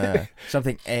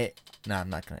 Something No, I'm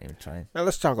not gonna even try. Now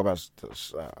let's talk about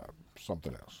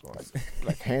something else,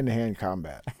 like hand-to-hand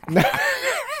combat. You know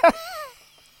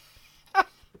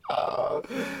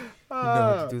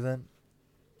how to do that?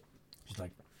 Just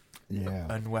like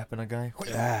unweapon a guy.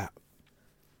 Yeah.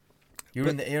 You were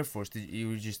in the Air Force.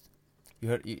 You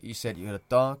said you had a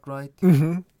dog, right?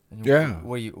 Mm-hmm. And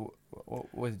what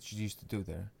did you used to do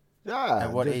there? Yeah.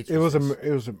 At what age It was was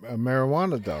this? a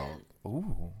marijuana dog.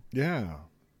 Ooh, Yeah.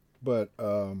 But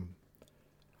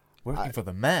working for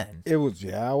the man. it was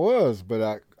I was,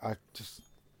 but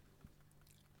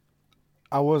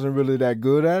I wasn't really that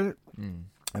good at it, and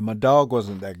my dog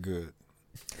wasn't that good.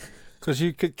 Because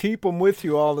you could keep them with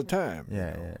you all the time.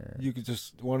 Yeah. You could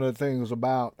just, one of the things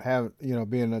about having,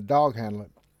 being a dog handler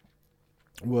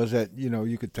was that,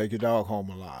 you could take your dog home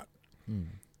a lot.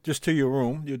 Just to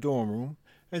your dorm room,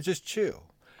 and just chill.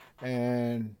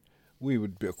 And we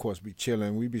would, of course, be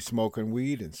chilling. We'd be smoking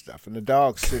weed and stuff. And the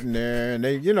dog's sitting there, and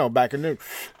they, back in there,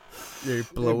 You're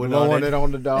blowing it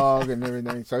on the dog and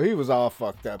everything. So he was all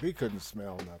fucked up. He couldn't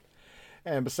smell nothing.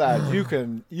 And besides, you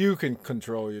can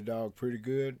control your dog pretty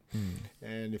good.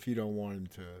 And if you don't want him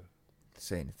to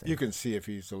say anything, you can see if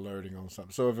he's alerting on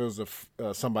something. So if it was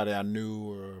somebody I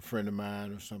knew or a friend of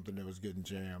mine or something that was getting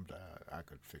jammed, I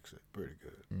could fix it pretty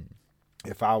good.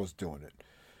 If I was doing it,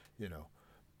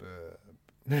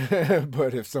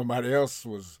 But if somebody else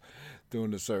was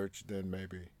doing the search, then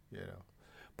maybe,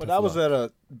 But I was at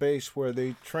a base where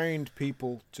they trained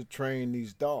people to train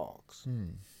these dogs.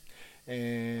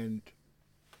 And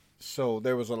so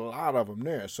there was a lot of them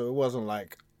there. So it wasn't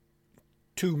like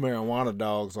 2 marijuana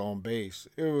dogs on base.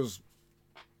 It was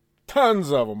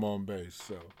tons of them on base.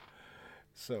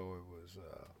 So it was...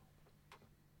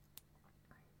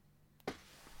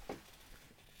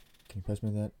 Can you pass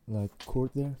me that cord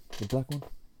there? The black one?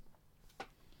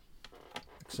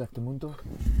 Exactamundo.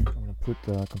 I'm gonna put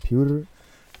the computer.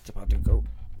 It's about to go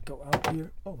out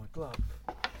here. Oh my glove.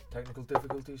 Technical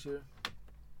difficulties here.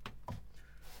 Go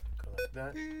like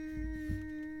that.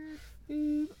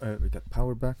 Alright, we got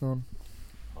power back on.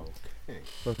 Okay.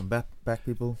 Welcome back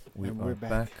people. We're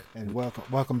back. And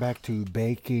welcome back to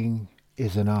Baking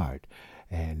is an Art.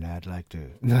 And I'd like to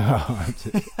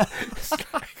it's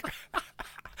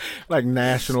like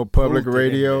National Public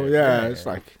Radio. Yeah, it's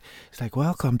like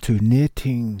welcome to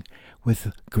Knitting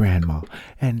with Grandma.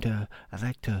 And I'd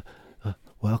like to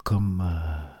welcome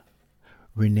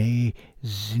Renee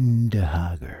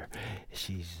Zindehager.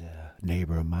 She's a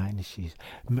neighbor of mine.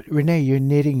 Renee, you're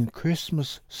knitting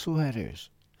Christmas sweaters.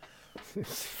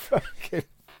 It's fucking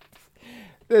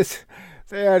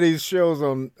they had these shows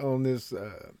on this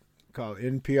called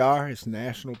NPR. It's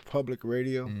National Public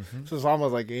Radio. Mm-hmm. So it's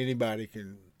almost like anybody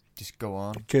can just go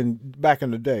on. Back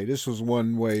in the day, this was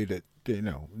one way that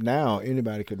now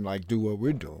anybody can like do what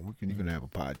we're doing. We can even have a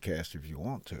podcast if you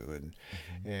want to,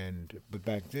 but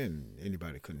back then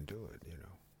anybody couldn't do it.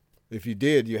 If you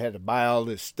did, you had to buy all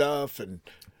this stuff and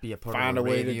be a part find of a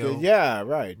way radio. to do. Yeah,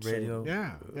 right. Radio. So,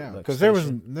 yeah. Like Because there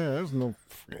was no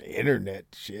internet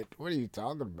shit. What are you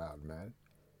talking about, man?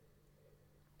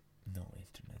 No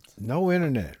internet. No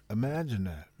internet. Imagine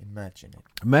that. Imagine it.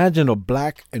 Imagine a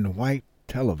black and white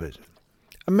television.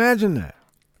 Imagine that.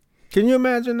 Can you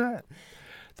imagine that?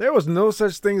 There was no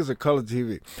such thing as a color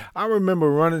TV. I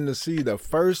remember running to see the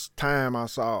first time I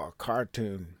saw a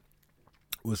cartoon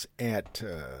was at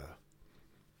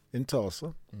in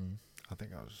Tulsa. Mm. I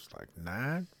think I was like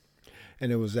 9.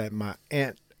 And it was at my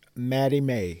Aunt Mattie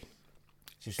Mae.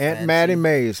 Aunt Mattie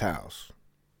Mae's house.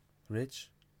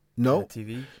 Rich? No.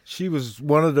 TV? She was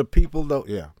one of the people, though.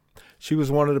 Yeah. She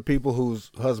was one of the people whose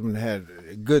husband had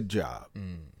a good job.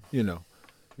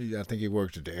 I think he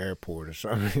worked at the airport or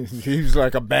something. He was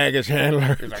like a baggage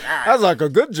handler. He's like, that's like a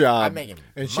good job. I'm making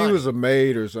and money. She was a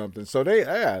maid or something. So they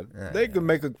could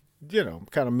make a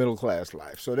kind of middle class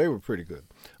life. So they were pretty good.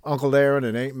 Uncle Aaron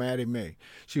and Aunt Mattie Mae.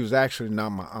 She was actually not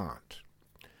my aunt.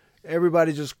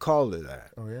 Everybody just called her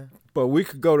that. Oh yeah. But we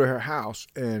could go to her house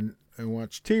and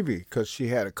watch TV because she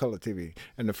had a color TV.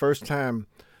 And the first time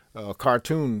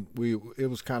cartoon, it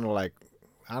was kind of like,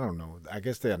 I don't know, I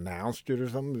guess they announced it or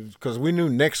something because we knew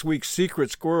next week's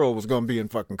Secret Squirrel was going to be in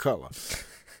fucking color.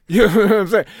 You know what I'm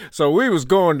saying? So we was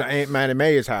going to Aunt Mattie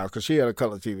Mae's house because she had a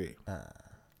color TV.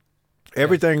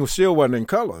 Everything still wasn't in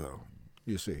color, though,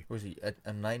 you see. Was he at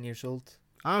 9 years old?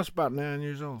 I was about 9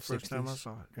 years old first 60s? time I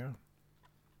saw it, yeah.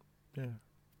 Yeah.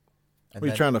 And Were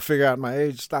you trying to figure out my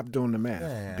age? Stop doing the math,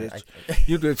 bitch.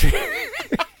 You did.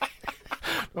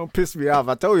 Don't piss me off.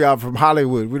 I told you I'm from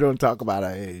Hollywood. We don't talk about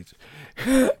our age.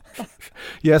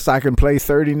 Yes, I can play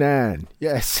 39.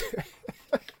 Yes.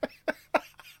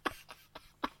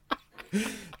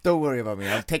 Don't worry about me.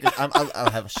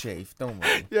 I'll have a shave. Don't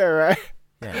worry. Yeah, right.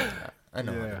 Yeah, I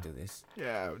know how to do this.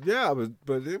 Yeah,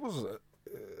 but it was.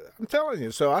 I'm telling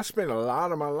you. So I spent a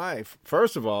lot of my life.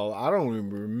 First of all, I don't even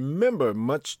remember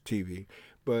much TV,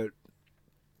 but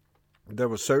there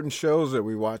were certain shows that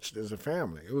we watched as a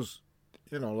family. It was,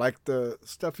 like the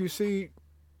stuff you see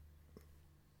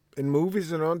in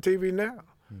movies and on TV now.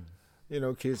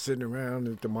 Kids sitting around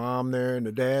with the mom there and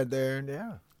the dad there,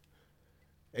 and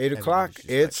 8 o'clock,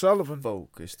 Ed Sullivan.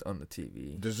 Focused on the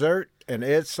TV. Dessert and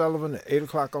Ed Sullivan at 8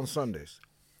 o'clock on Sundays.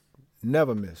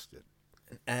 Never missed it.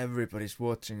 And everybody's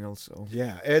watching also.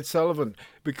 Yeah, Ed Sullivan,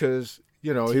 because,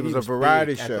 TV he was a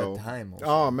variety big show. At that time also.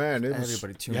 Oh, man.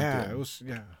 Everybody tuned in. It was,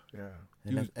 yeah.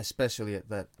 And especially at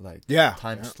that,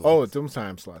 time slot. Oh, at them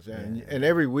time slots, yeah. And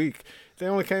every week, they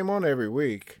only came on every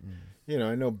week.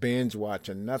 I know binge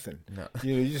watching, nothing. No.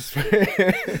 You just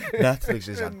Netflix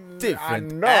is a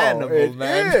different animal, it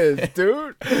man. It is,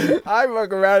 dude. I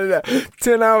fuck around in that.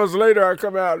 10 hours later, I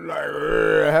come out like,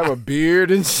 have a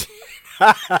beard and shit.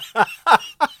 Hi,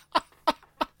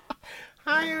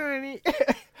 honey.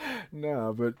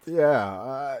 No, but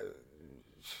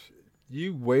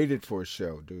you waited for a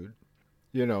show, dude.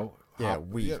 Yeah,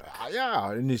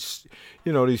 and these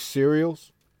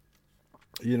serials.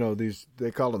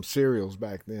 They called them serials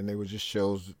back then. They were just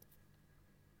shows.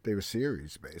 They were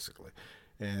series, basically.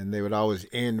 And they would always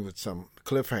end with some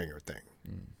cliffhanger thing.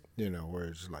 Where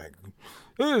it's like,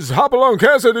 is Hopalong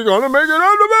Cassidy going to make it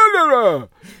out of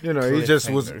he just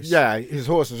was, his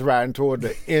horse is riding toward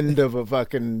the end of a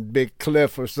fucking big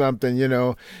cliff or something,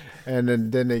 and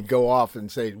then they go off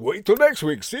and say, wait till next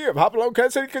week, see if Hopalong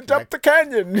Cassidy can jump the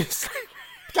canyon.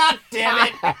 God damn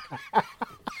it!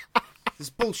 This is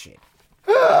bullshit.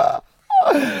 So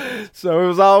it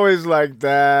was always like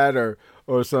that or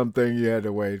something you had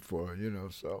to wait for,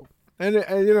 so. And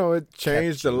it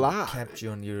changed a lot. Kept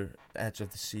you on your edge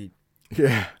of the seat.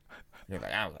 Yeah. You're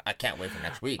like, I can't wait for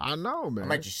next week. I know, man. I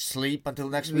might just sleep until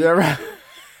next week. Yeah, right.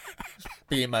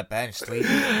 Be in my bed and sleep.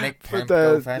 Make time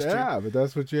go faster. Yeah, but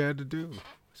that's what you had to do.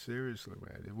 Seriously,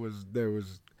 man.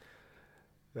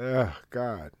 Oh,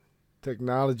 God.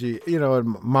 Technology,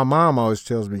 and my mom always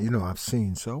tells me, I've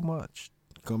seen so much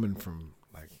coming from,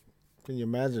 like, can you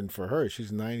imagine for her?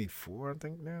 She's 94, I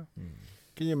think, now.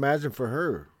 Can you imagine for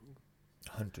her?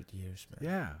 100 years, man.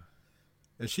 Yeah.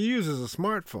 And she uses a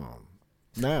smartphone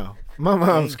now. My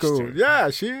mom's cool. Yeah,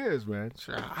 she is, man.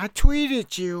 I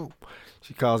tweeted you.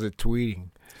 She calls it tweeting.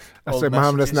 I said,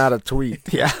 Mom, that's not a tweet.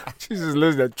 Yeah. She's just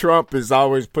listening. Trump is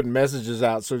always putting messages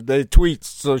out, so they tweet.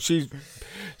 So she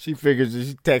figures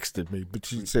she texted me, but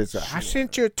she says, I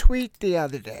sent you a tweet the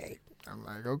other day. I'm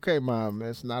like, okay, Mom,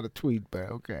 that's not a tweet,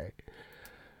 but okay.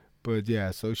 But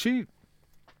yeah, so she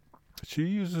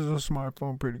uses a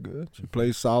smartphone pretty good. She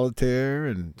plays solitaire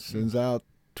and sends out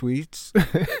tweets.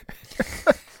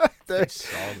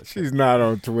 She's not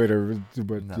on Twitter,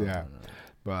 but No.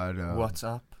 But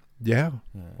WhatsApp. Yeah.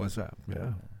 WhatsApp.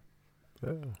 Yeah.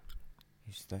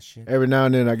 Use that shit. Every now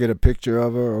and then I get a picture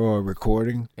of her or a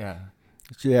recording. Yeah.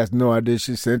 She has no idea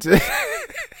she sent it.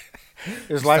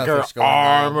 It's like her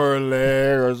arm or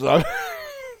leg or something.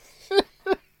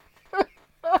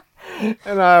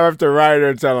 And I have to write her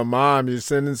and tell her, Mom, you're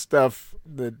sending stuff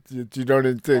that you don't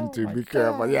intend to. Be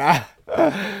careful. Yeah.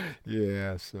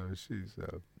 Yeah, so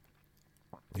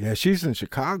she's in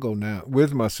Chicago now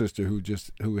with my sister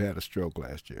who had a stroke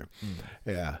last year.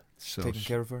 Yeah. So taking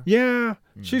care of her? Yeah.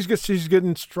 She's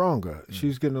getting stronger.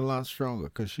 She's getting a lot stronger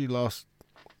because she lost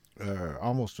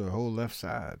almost her whole left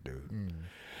side, dude.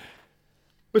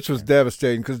 Which was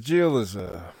devastating because Jill is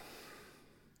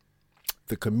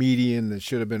the comedian that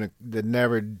should have been that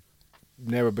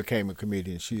never became a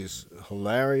comedian. She is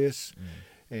hilarious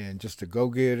and just a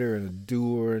go-getter and a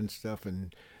doer and stuff.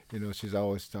 And, she's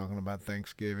always talking about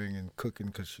Thanksgiving and cooking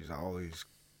because she's always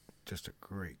just a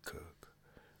great cook.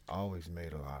 Always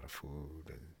made a lot of food.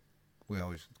 And we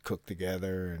always cook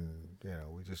together and,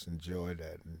 we just enjoy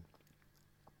that. And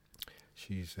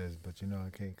she says, but, I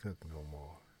can't cook no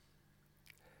more.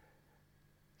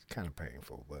 It's kind of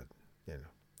painful, but, yeah.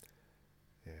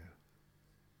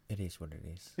 It is what it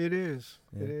is. It is.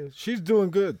 Yeah. It is. She's doing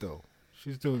good, though.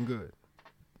 She's doing good.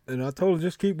 And I told her,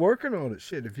 just keep working on it.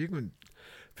 Shit, if you can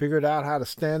figure it out how to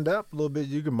stand up a little bit,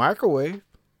 you can microwave.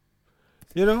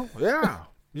 Yeah.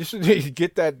 You should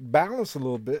get that balance a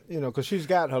little bit, because she's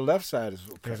got her left side.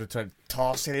 Because we're trying to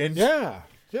toss it in. Yeah.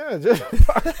 Just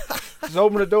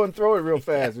open the door and throw it real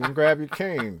fast and grab your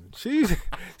cane.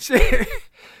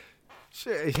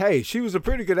 Hey, she was a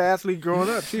pretty good athlete growing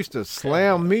up. She used to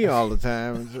slam me all the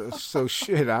time. So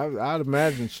shit, I'd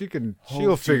imagine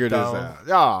she'll figure this out.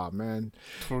 Ah, man.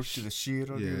 Throws you the shit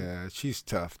on you. Yeah, she's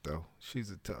tough though. She's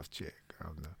a tough chick. I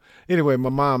don't know. Anyway, my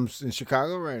mom's in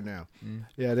Chicago right now.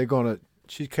 Yeah,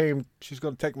 she's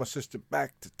gonna take my sister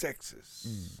back to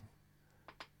Texas,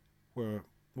 where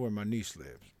my niece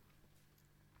lives.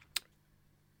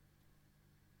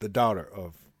 The daughter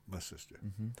of my sister.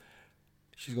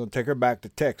 She's going to take her back to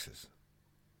Texas.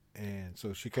 And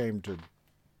so she came to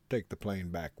take the plane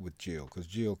back with Jill because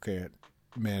Jill can't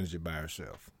manage it by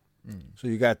herself. So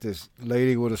you got this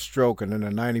lady with a stroke and then a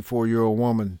 94-year-old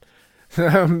woman.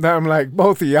 I'm like,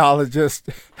 both of y'all are just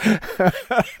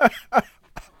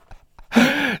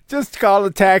call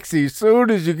a taxi as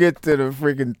soon as you get to the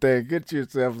freaking thing. Get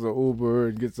yourself an Uber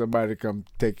and get somebody to come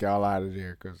take y'all out of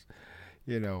there because,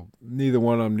 neither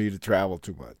one of them need to travel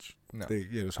too much. No.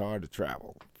 It's hard to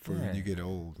travel when you get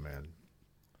old, man.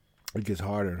 It gets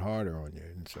harder and harder on you,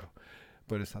 and so.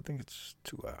 But I think it's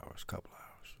 2 hours, couple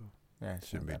hours. So it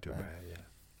shouldn't be too bad.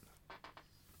 Yeah.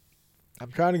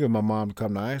 I'm trying to get my mom to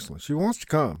come to Iceland. She wants to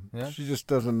come. Yeah. She just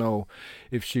doesn't know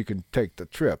if she can take the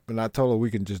trip. And I told her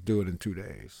we can just do it in 2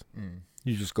 days.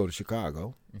 You just go to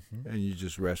Chicago, and you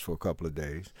just rest for a couple of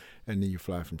days, and then you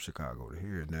fly from Chicago to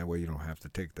here, and that way you don't have to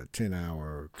take the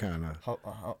 10-hour kind of.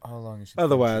 How long is it?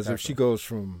 Otherwise, if she goes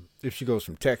from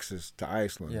Texas to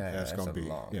Iceland, that's gonna be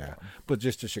long. But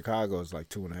just to Chicago is like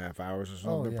 2.5 hours or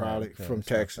something, probably from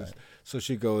Texas. So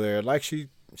she go there like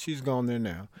she's gone there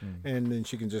now, and then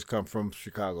she can just come from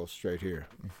Chicago straight here.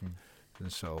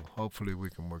 And so hopefully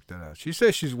we can work that out. She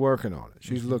says she's working on it.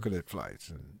 She's looking at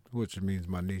flights, which means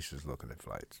my niece is looking at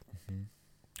flights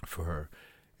for her.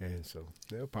 And so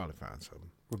they'll probably find something.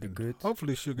 Would be good.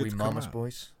 Hopefully she'll get to come mama's out.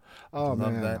 Boys. Oh,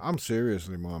 man. That. I'm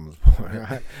seriously mama's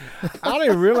boy. I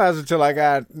didn't realize it until I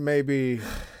got maybe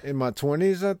in my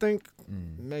 20s, I think.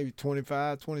 Maybe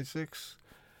 25, 26.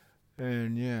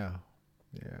 And yeah.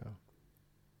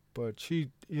 But she,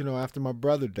 after my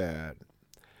brother died,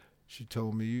 she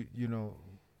told me, you're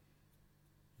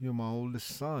my oldest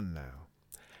son now.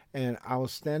 And I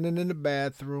was standing in the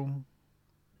bathroom,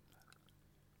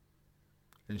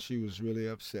 and she was really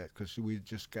upset because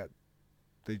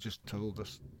they just told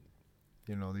us,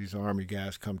 these Army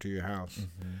guys come to your house.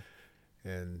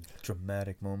 And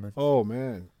dramatic moment. Oh,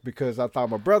 man, because I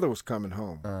thought my brother was coming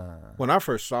home. When I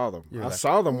first saw them,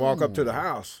 saw them walk up to the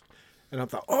house. And I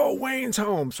thought, oh, Wayne's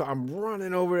home. So I'm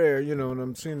running over there, and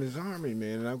I'm seeing this Army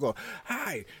man. And I go,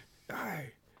 hi.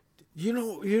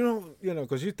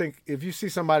 Because you think if you see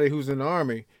somebody who's in the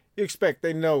Army, you expect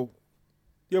they know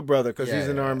your brother because he's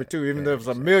in the Army too, even though there's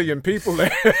a million people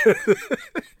there.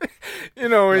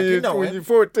 When you're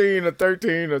 14 or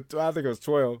 13 or I think it was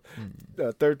 12,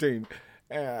 13.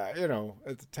 At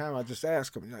the time I just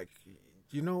asked him, like,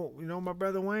 you know my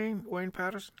brother Wayne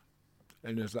Patterson?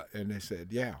 And they said,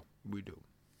 yeah, we do.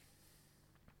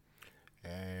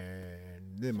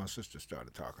 And then my sister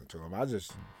started talking to him. I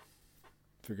just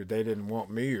figured they didn't want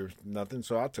me or nothing,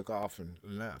 so I took off and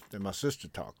left. And my sister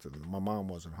talked to them. My mom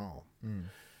wasn't home.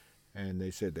 And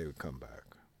they said they would come back.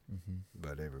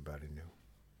 But everybody knew.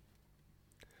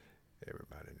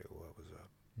 Everybody knew what was up.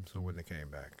 So when they came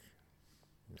back,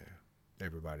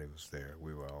 everybody was there.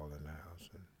 We were all in the house,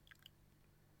 and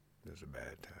it was a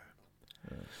bad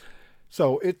time.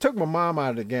 So it took my mom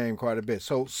out of the game quite a bit.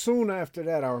 So soon after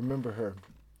that, I remember her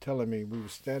telling me, we were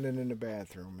standing in the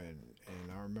bathroom, and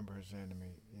I remember her saying to me,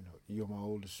 you're my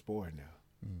oldest boy now.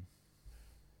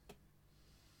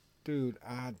 Dude,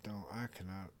 I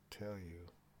cannot tell you.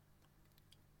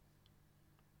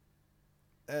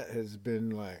 That has been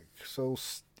like so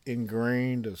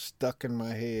ingrained or stuck in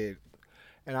my head.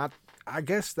 And I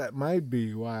guess that might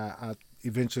be why I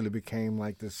eventually became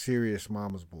like the serious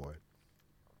mama's boy.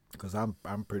 Because I'm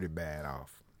pretty bad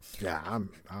off. Yeah, I'm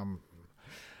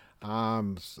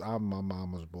my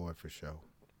mama's boy for sure.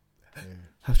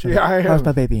 Yeah. How's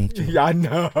my baby angel? Yeah, I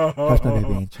know. How's my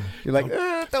baby angel? You're like,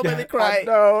 don't let me cry.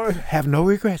 No, have no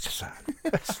regrets, son.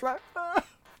 It's like,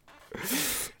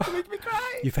 you make me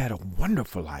cry. You've had a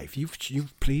wonderful life.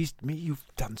 You've pleased me. You've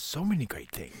done so many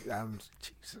great things.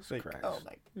 Jesus Christ. Oh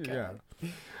my God.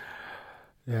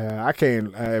 Yeah, I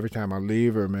can't. Every time I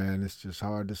leave her, man, it's just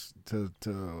hard to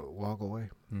walk away.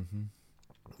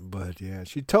 But yeah,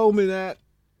 she told me that,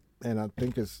 and I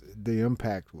think the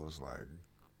impact was like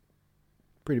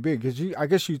pretty big because I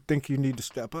guess you think you need to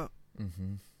step up.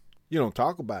 You don't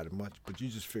talk about it much, but you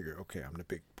just figure, okay, I'm the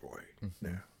big boy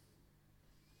now.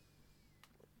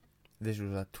 This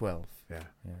was at 12. Yeah.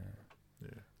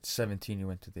 17, you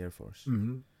went to the Air Force.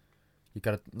 You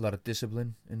got a lot of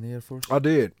discipline in the Air Force? I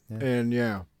did. And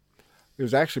it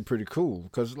was actually pretty cool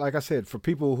because, like I said, for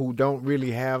people who don't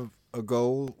really have a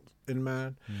goal in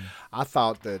mind, I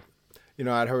thought that,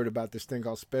 I'd heard about this thing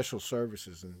called special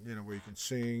services and, where you can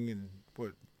sing and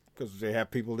because they have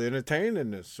people to entertain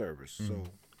in this service. So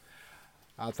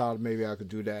I thought maybe I could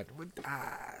do that.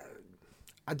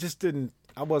 I just didn't,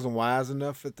 I wasn't wise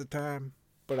enough at the time,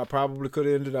 but I probably could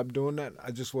have ended up doing that. I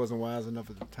just wasn't wise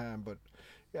enough at the time, but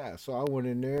yeah, so I went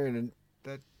in there, and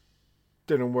that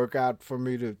didn't work out for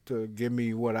me to give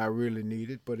me what I really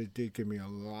needed, but it did give me a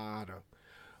lot of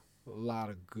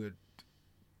good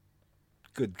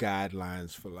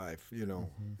guidelines for life,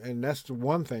 And that's the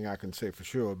one thing I can say for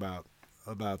sure about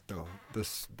the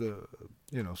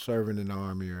serving in the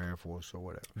Army or Air Force or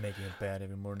whatever. Making it bad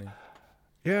every morning.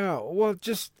 Yeah, well,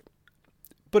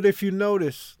 but if you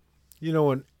notice,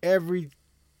 in every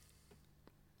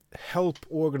help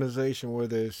organization,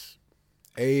 whether it's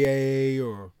AA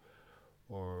or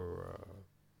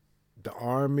the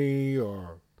Army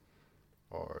or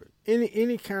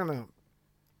any kind of,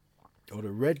 or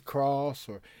the Red Cross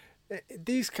or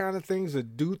these kind of things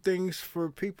that do things for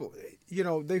people,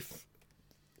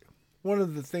 one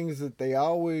of the things that they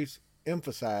always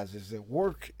emphasize is that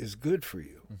work is good for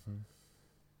you.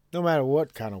 No matter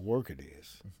what kind of work it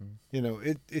is.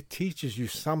 It teaches you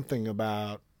something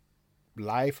about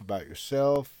life, about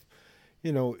yourself.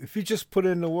 If you just put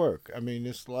in the work. I mean,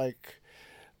 it's like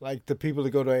the people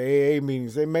that go to AA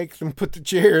meetings, they make them put the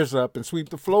chairs up and sweep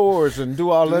the floors and do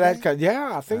all of that kind.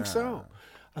 Yeah, I think so.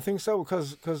 I think so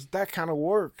because that kind of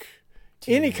work,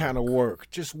 any kind of work,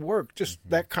 just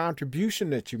that contribution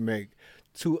that you make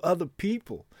to other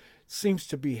people seems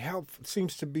to be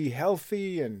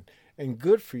healthy and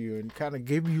good for you and kind of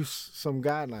give you some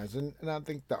guidelines. And I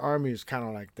think the Army is kind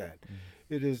of like that.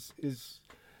 It is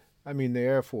the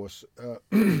Air Force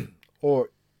or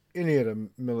any of the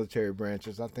military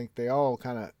branches, I think they all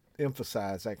kind of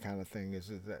emphasize that kind of thing is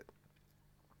that,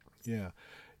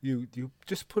 you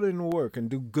just put in the work and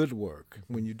do good work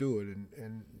when you do it,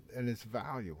 and it's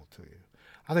valuable to you.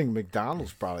 I think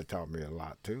McDonald's probably taught me a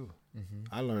lot too.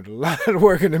 I learned a lot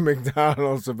working at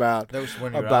McDonald's about That was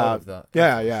when you were out of that.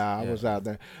 I was out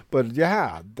there. But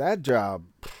yeah, that job,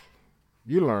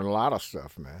 you learn a lot of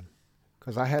stuff, man.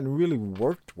 Because I hadn't really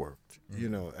worked, you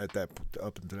know, at that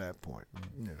up until that point,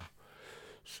 you know.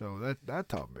 So that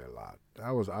taught me a lot.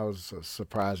 I was a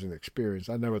surprising experience.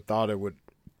 I never thought it would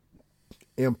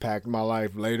impact my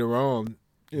life later on,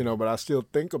 you know. But I still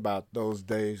think about those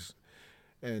days,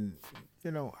 and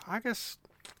you know, I guess,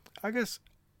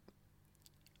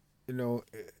 you know,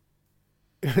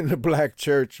 in the black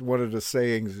church, one of the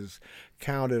sayings is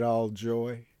 "Count it all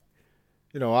joy."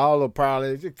 You know, all the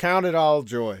probably just count it all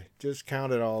joy. Just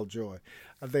count it all joy.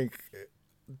 I think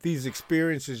these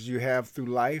experiences you have through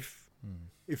life,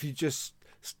 if you just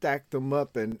stack them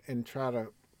up and try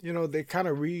to, you know, they kind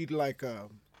of read like a,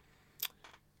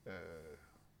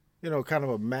 you know, kind of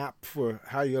a map for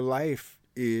how your life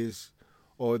is,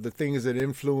 or the things that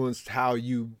influenced how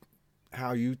you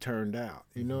turned out.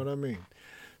 You know what I mean?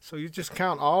 So you just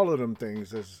count all of them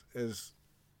things as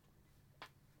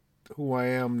who I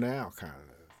am now, kind of.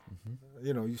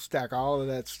 You know, you stack all of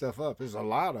that stuff up. There's a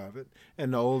lot of it.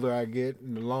 And the older I get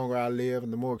and the longer I live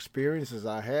and the more experiences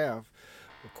I have,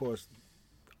 of course,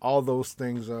 all those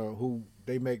things are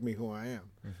they make me who I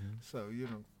am. So, you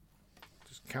know,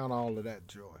 just count all of that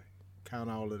joy. Count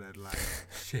all of that life.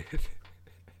 Shit.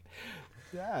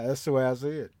 Yeah, that's the way I see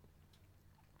it.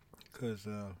 Because,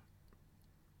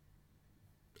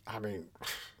 I mean,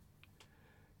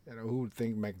 you know, who would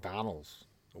think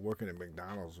working at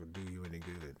McDonald's would do you any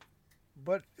good?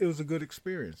 But it was a good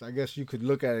experience. I guess you could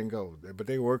look at it and go, but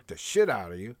they worked the shit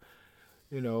out of you,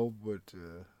 you know, but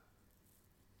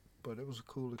it was a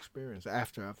cool experience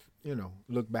after I've, you know,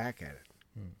 looked back at it.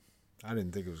 I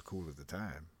didn't think it was cool at the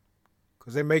time.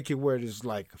 Because they make you wear this,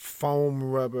 like, foam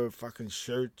rubber fucking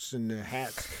shirts and the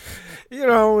hats, you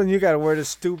know, and you got to wear this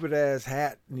stupid-ass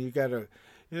hat, and you got to,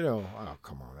 you know, oh,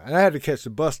 come on. And I had to catch the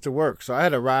bus to work, so I had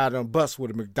to ride on a bus with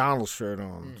a McDonald's shirt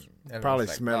on. Probably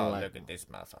like, smelling like, look at this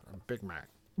motherfucker. Big Mac.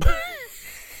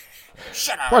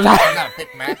 Shut up, I'm not a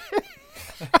Big Mac.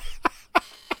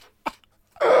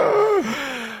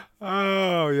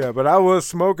 Oh, yeah, but I was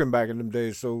smoking back in them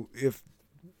days, so if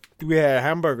we had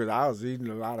hamburgers, I was eating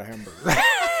a lot of hamburgers.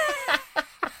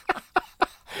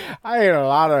 I ate a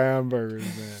lot of hamburgers,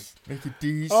 man. Make it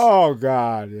these. Oh,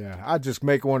 God, yeah. I'd just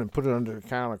make one and put it under the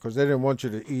counter because they didn't want you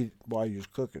to eat while you was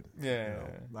cooking. Yeah. You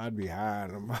know? I'd be high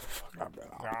and the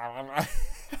motherfucker.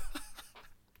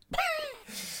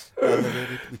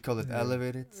 Elevated. We call it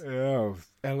elevated. Yeah,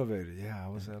 elevated. Yeah, I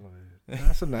was elevated.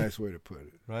 That's a nice way to put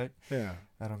it. Right? Yeah.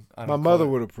 I don't My mother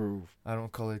would approve. I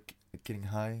don't call it getting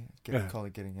high. Call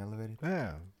it getting elevated.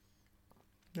 Yeah.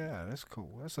 Yeah, that's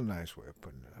cool. That's a nice way of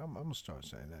putting it. I'm going to start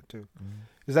saying that, too.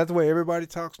 Is that the way everybody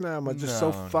talks now? Am I just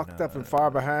so fucked up and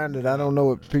far behind that I don't know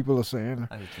what people are saying?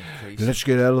 Let's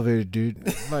get elevated, dude.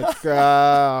 Like,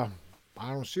 I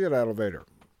don't see an elevator.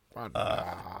 I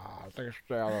think it's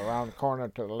around the corner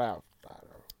to the left.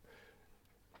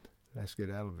 Let's get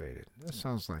elevated. That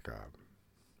sounds like a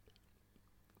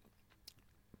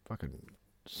fucking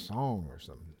song or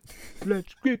something.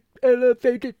 Let's get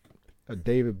elevated. A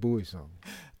David Bowie song.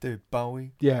 David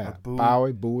Bowie? Yeah,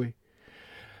 Bowie.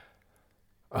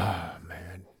 Oh,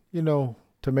 man. You know,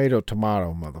 tomato,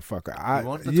 motherfucker. You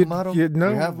want the tomato?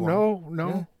 No, we have one.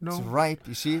 No. It's ripe.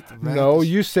 You see it? No,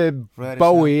 you said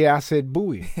Bowie. I said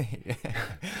Bowie.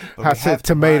 I said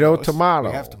tomato. We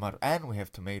have tomato. And we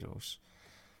have tomatoes.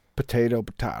 Potato.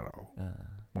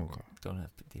 Okay. Don't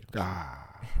have potatoes.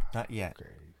 Not yet. Okay.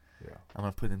 Yeah. I'm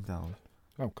going to put them down.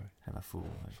 Okay. Have a full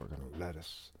fucking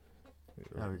lettuce.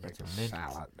 We got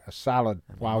some a salad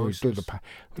while we do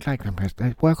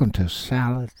the welcome to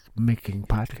Salad Making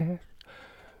Podcast.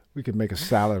 We could make a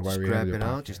salad while we have the podcast. Grab it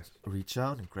out, just reach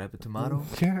out and grab a tomato.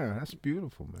 Yeah, that's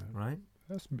beautiful, man. Right?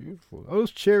 That's beautiful.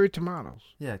 Those cherry tomatoes.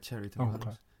 Yeah, cherry tomatoes.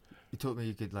 Okay. You told me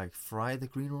you could like fry the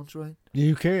green ones, right?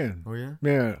 You can. Oh yeah?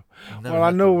 Yeah. Well,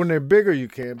 I know when they're bigger you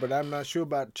can, but I'm not sure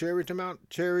about green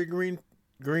cherry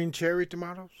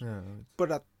tomatoes. Yeah.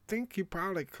 But I think you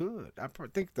probably could. I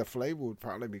think the flavor would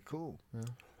probably be cool. Yeah.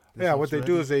 Yeah, what they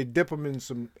do is they dip them in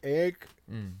some egg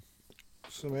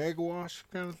wash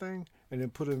kind of thing, and then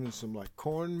put them in some like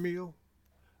cornmeal.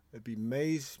 It'd be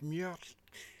maizmeal.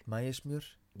 Maizmeal?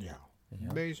 Yeah.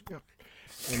 Maizmeal.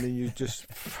 And then you just,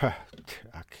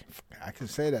 I can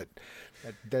say that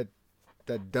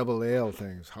double L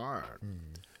thing's hard.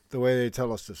 The way they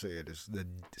tell us to say it is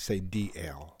say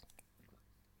DL.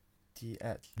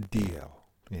 DL.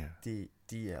 Yeah.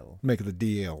 DL. Make the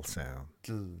DL sound.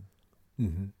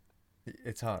 Mm-hmm.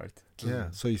 It's hard. Yeah.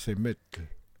 So you say mitt.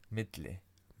 Midli.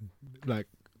 Like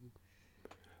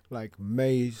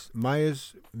Maya's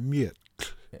mitt.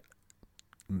 Yeah.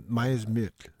 Maya's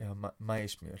mitt. Yeah,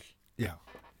 maismjöl. Yeah.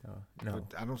 No.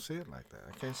 But I don't say it like that.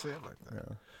 I can't say it like that.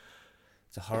 No.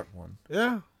 It's a hard one.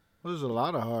 Yeah. There's a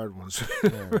lot of hard ones.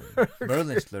 Yeah.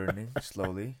 Merlin's learning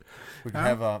slowly. We could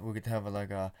have a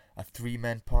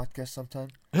 3-man podcast sometime.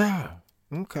 Yeah.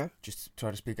 Okay. Just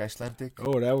try to speak Icelandic.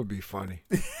 Oh, that would be funny.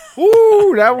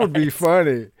 Ooh, that would be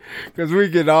funny. Because we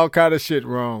get all kind of shit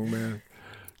wrong, man.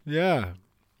 Yeah.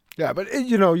 Yeah, but,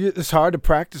 it's hard to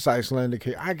practice Icelandic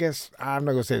here. I guess, I'm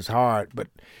not going to say it's hard, but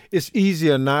it's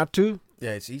easier not to.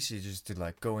 Yeah, it's easy just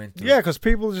to, go into Yeah, because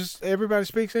everybody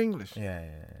speaks English.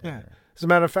 Yeah. As a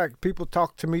matter of fact, people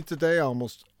talked to me today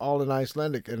almost all in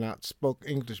Icelandic, and I spoke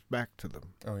English back to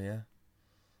them. Oh, yeah?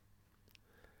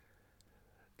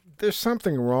 There's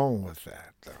something wrong with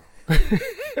that, though.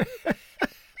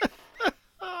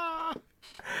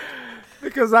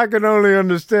 Because I can only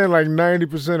understand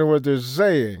 90% of what they're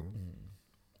saying.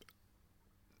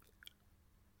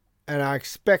 And I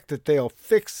expect that they'll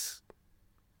fix,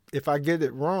 if I get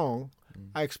it wrong,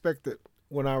 I expect that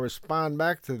when I respond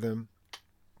back to them,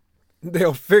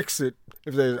 they'll fix it.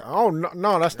 If they,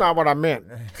 no, that's not what I meant.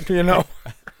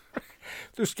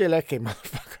 Du ska läcka,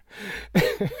 motherfucker.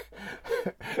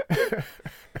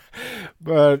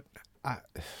 But I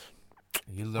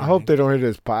hope they don't hear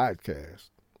this podcast.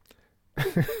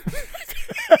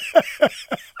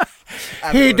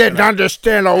 He didn't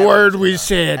understand a word we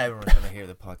said. Everyone's going to hear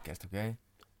the podcast, okay?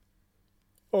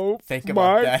 Oh, think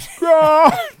about that.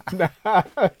 God. Nah,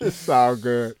 it's all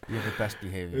good. You have the best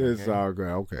behavior. It's all good.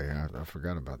 Okay, I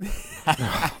forgot about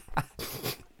that.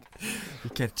 You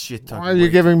can't shit talk. Why are you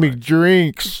giving me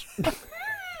drinks?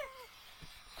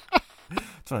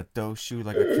 Trying to dose you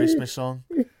like a Christmas song.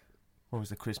 What was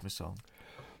the Christmas song?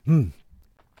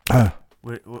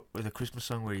 Where the Christmas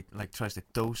song where he tries to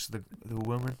dose the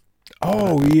woman.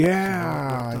 Oh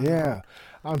yeah.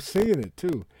 I'm singing it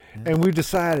too, and we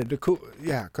decided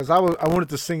because I wanted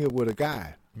to sing it with a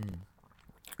guy.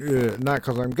 Yeah, not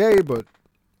because I'm gay, but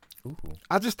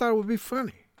I just thought it would be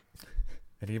funny.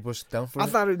 And he was down for it?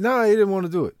 He didn't want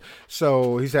to do it.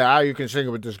 So he said, you can sing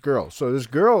it with this girl. So this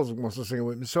girl wants to sing it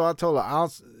with me. So I told her,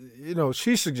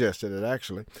 she suggested it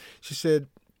actually. She said,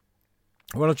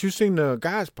 why don't you sing the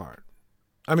guy's part?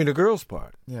 I mean the girl's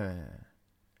part. Yeah.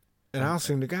 And I'll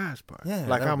sing the guy's part. Yeah,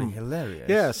 that'd be hilarious.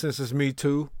 Yeah, since it's Me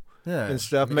Too. Yeah. And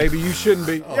stuff. Maybe you shouldn't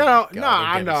be.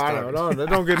 I know.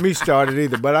 Don't get me started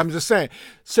either. But I'm just saying,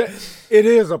 it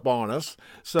is upon us.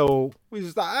 So we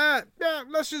just thought,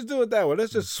 let's just do it that way.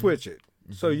 Let's just switch it.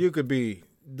 So you could be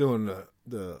doing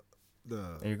the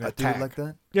Are you gonna attack. do it like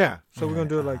that? Yeah. So we're gonna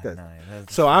do it like that. No,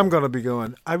 so I'm gonna be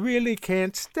going, I really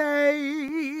can't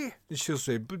stay. And she'll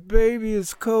say, but baby,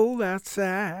 it's cold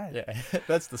outside. Yeah,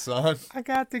 that's the song. I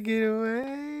got to get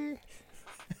away.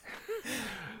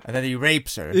 And then he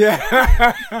rapes her. Yeah.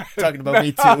 Talking about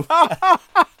Me Too.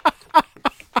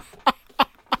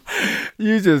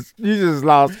 You just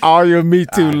lost all your Me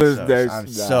Too listeners. I'm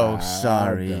so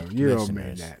sorry. You don't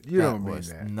mean that. You don't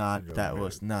mean that. That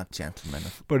was not gentleman.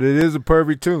 But it is a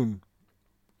pervy tune.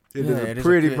 It is a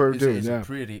pretty pervy tune. It's a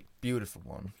pretty beautiful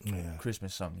one. Yeah.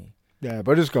 Christmas songy. Yeah,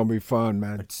 but it's gonna be fun,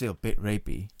 man. But still a bit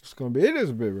rapey. It is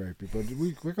a bit rapey, but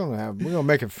we're gonna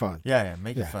make it fun. Yeah,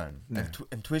 make it fun. Yeah.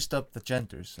 And twist up the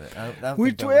genders.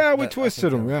 We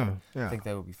twisted them. Yeah. I think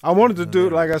that would be fun. I wanted to do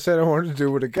it, like I said, I wanted to do it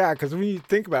with a guy, because when you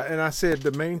think about it, and I said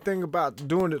the main thing about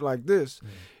doing it like this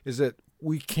is that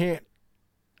we can't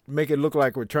make it look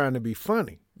like we're trying to be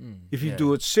funny. If you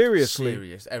do it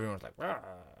seriously, everyone's like, Rawr.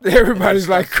 Everybody's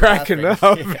like cracking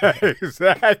up.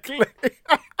 Exactly.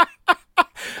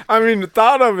 I mean, the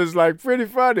thought of it is pretty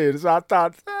funny. So I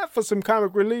thought, for some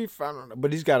comic relief, I don't know.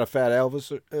 But he's got a fat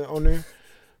Elvis on there.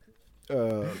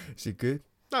 Is he good?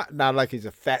 Not like he's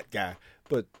a fat guy,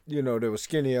 but there was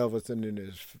skinny Elvis, and then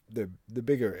there's the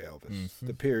bigger Elvis. Mm-hmm.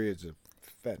 The periods of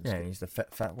fat. Yeah, he's the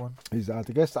fat one.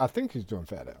 I think he's doing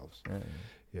fat Elvis.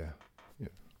 Yeah.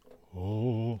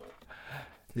 Oh.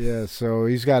 Yeah, so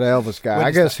he's got an Elvis guy.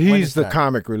 I guess he's the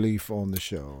comic relief on the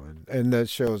show. And that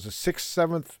show is the 6th,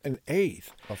 7th, and 8th.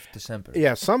 Of December.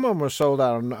 Yeah, some of them are sold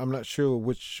out. I'm not sure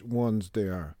which ones they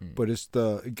are. But it's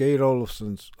the Gate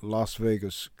Olafson's Las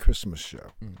Vegas Christmas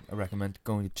show. I recommend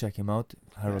going to check him out.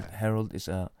 Harold is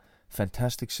a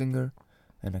fantastic singer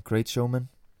and a great showman,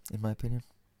 in my opinion.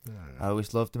 I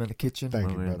always loved him in the kitchen. Thank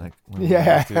when you, we were brother. when we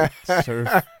had to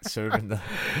serve in the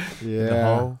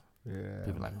hall. Yeah.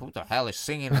 People are like, who the hell is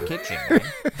singing in the kitchen, man?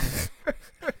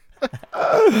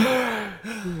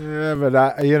 Yeah, but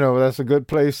that's a good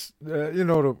place,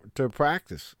 to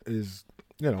practice is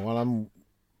while I'm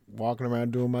walking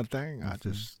around doing my thing,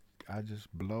 Mhm. I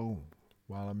just blow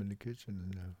while I'm in the kitchen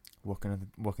and Walking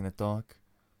the dog,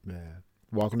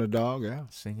 walking the dog. Yeah,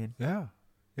 singing. yeah.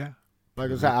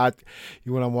 Like I said,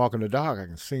 when I'm walking the dog, I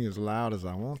can sing as loud as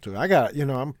I want to. I got,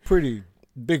 I'm pretty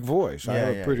big voice. I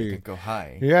have a You pretty, can go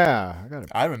high. I got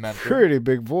a I remember. pretty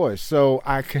big voice. So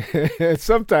I can.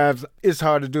 Sometimes it's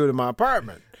hard to do it in my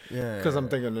apartment because I'm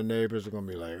thinking the neighbors are gonna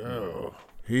be like, "Oh,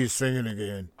 he's singing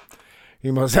again.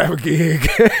 He must have a gig.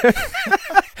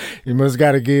 He must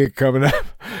got a gig coming up."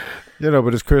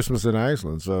 But it's Christmas in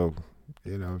Iceland, so.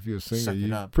 If you're a singer,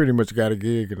 you pretty much got a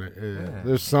gig.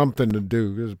 There's something to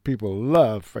do because people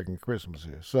love freaking Christmas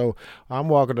here. So I'm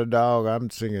walking the dog. I'm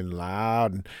singing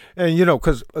loud. And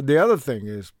because the other thing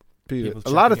is, Peter, a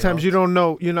lot of times you don't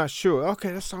know. You're not sure.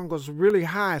 Okay, that song goes really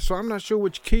high, so I'm not sure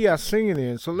which key I sing it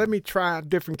in. So let me try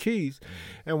different keys.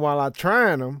 And while I'm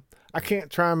trying them, I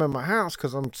can't try them in my house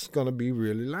because I'm just going to be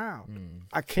really loud.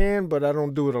 I can, but I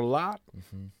don't do it a lot,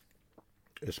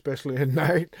 especially at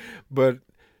night. But...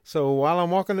 So while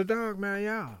I'm walking the dog,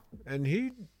 man, and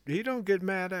he don't get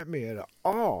mad at me at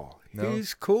all. No?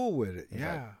 He's cool with it.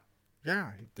 Yeah,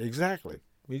 exactly.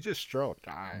 He just stroked.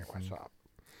 Hi, what's up?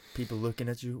 People looking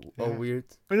at you all weird?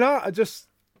 No, I just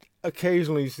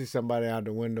occasionally see somebody out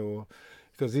the window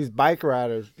because these bike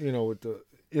riders, with the,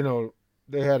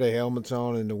 they had their helmets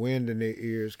on and the wind in their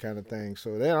ears kind of thing.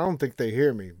 So I don't think they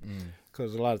hear me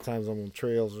because a lot of times I'm on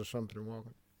trails or something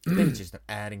walking. I think it's just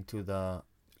adding to the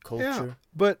culture. Yeah,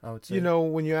 but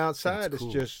when you're outside, it's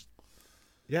just,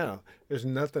 there's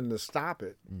nothing to stop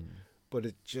it. But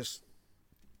it just,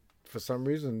 for some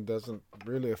reason, doesn't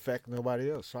really affect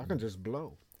nobody else. So I can just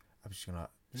blow. I'm just gonna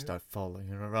start following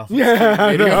you around.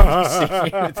 I know.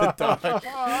 With the dog.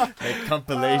 Make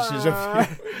compilations of you.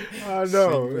 I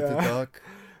know. Sing with the dog.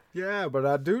 Yeah, but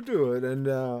I do it, and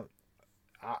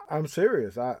I'm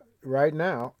serious. Right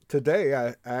now, today,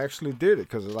 I actually did it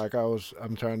because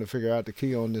I'm trying to figure out the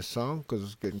key on this song because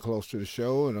it's getting close to the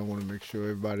show and I want to make sure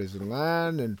everybody's in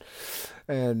line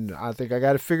and I think I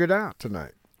got it figured out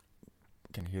tonight.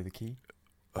 Can you hear the key?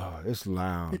 Oh, it's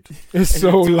loud. It's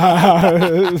so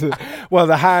loud. Well,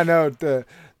 the high note, the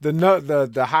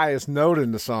highest note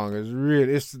in the song is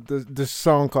it's this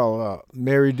song called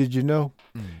 "Mary Did You Know,"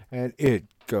 and it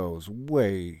goes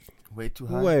way too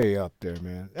high, way up there,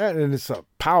 man. And it's a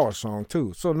power song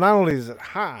too. So not only is it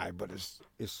high, but it's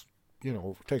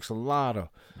takes a lot of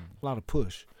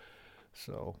push.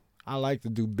 So I like to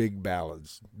do big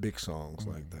ballads, big songs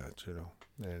like that,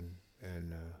 and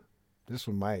this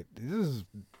one might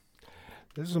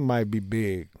be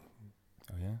big.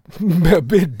 Oh yeah, a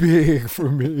bit big for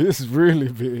me. It's really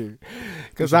big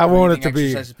because I want it to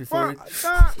be.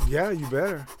 Yeah, you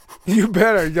better. You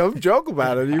better. Don't joke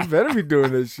about it. You better be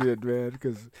doing this shit, man,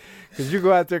 because you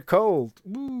go out there cold.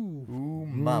 Ooh,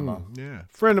 mama. Yeah,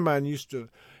 a friend of mine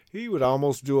he would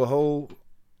almost do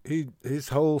his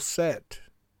whole set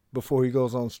before he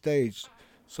goes on stage.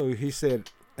 So he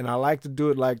said, and I like to do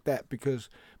it like that because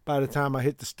by the time I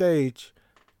hit the stage,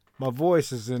 my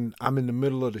voice I'm in the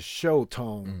middle of the show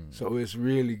tone, so it's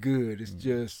really good. It's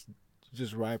just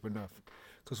ripe enough.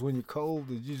 Because when you're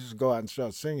cold, you just go out and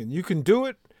start singing. You can do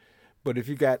it, but if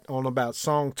you got on about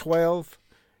song 12,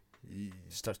 it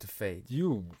starts to fade.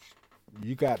 You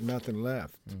got nothing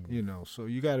left, So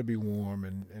you got to be warm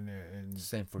and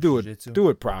same for jiu-jitsu. Do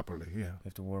it properly. Yeah, you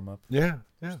have to warm up. Yeah.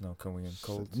 There's no coming in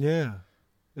cold. Yeah,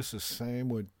 it's the same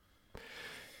with.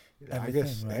 I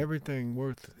guess everything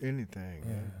worth anything.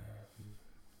 Yeah.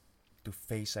 Do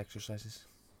face exercises.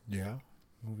 Yeah.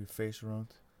 Move your face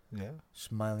around. Yeah.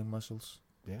 Smiling muscles.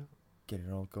 Yeah. Get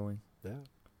it all going. Yeah.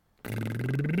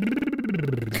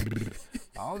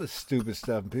 All this stupid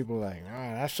stuff. And people are like,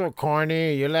 oh, that's so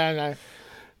corny. You're like,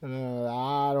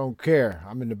 I don't care.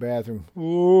 I'm in the bathroom.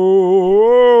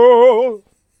 Ooh.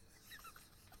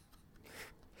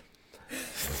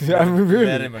 I mean, really,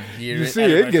 let him hear you it. see,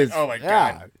 it gets. Oh my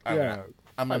god! Yeah.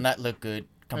 I'm gonna not look good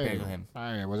compared to him.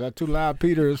 Was that too loud,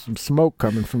 Peter? There's some smoke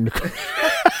coming from the.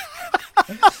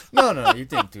 No, you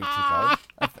didn't do it too loud.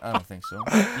 I don't think so.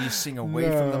 You sing away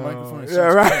from the microphone.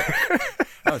 Yeah, right.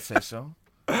 I would say so.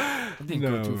 I didn't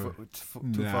go too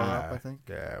far up. I think.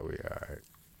 Yeah, we are.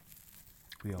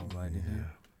 We all right in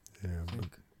here.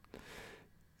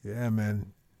 Yeah,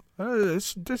 man.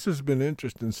 This has been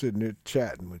interesting sitting here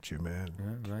chatting with you, man.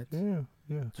 Yeah, right. Yeah.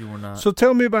 You were not. So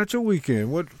tell me about your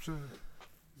weekend. What?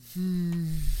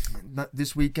 Not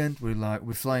this weekend.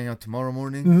 We're flying out tomorrow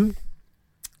morning.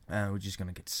 Mm-hmm. We're just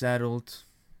gonna get settled,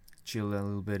 chill a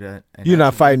little bit. You're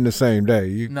not fighting the same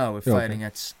day. No, we're fighting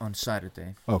on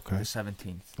Saturday. Okay. The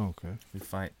 17th. Okay. We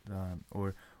fight,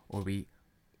 or we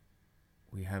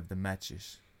we have the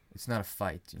matches. It's not a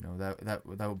fight, you know. That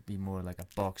would be more like a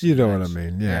boxing. You know match. what I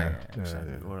mean? Yeah.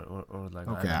 Exactly. Yeah. Or like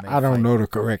Okay, an MMA I don't fight. know the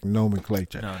correct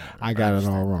nomenclature. No, I got it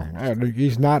all wrong.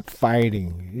 He's not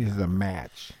fighting. He's a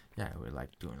match. Yeah, we're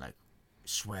like doing like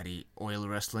sweaty oil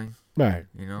wrestling. Right.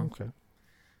 You know. Okay.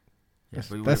 Yeah,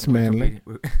 That's we're manly.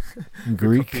 We're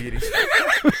Greek.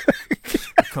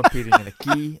 competing in a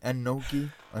gi and no gi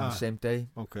on the same day.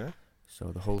 Okay.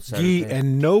 So the whole Saturday. Gi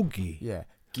and no gi. Yeah.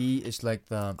 Gi is like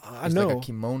the I it's know. like a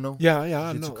kimono. Yeah,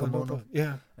 I It's know. a kimono.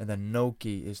 Yeah. And then no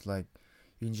gi is like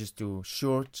you can just do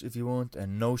shorts if you want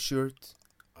and no shirt,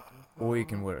 or you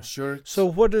can wear a shirt. So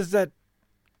what is that?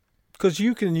 Because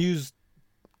you can use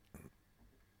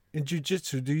in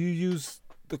jiu-jitsu. Do you use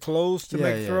the clothes to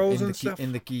make throws and stuff?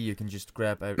 In the gi, you can just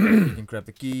grab. You can grab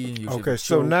the gi. And use Okay, it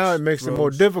so now it makes it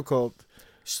more difficult.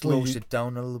 Slows it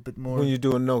down a little bit more when you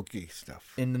do a no-gi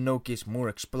stuff. In the no-gi, it's more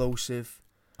explosive.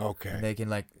 Okay. And they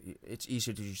can it's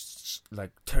easier to just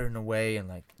like turn away and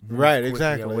like move right, quickly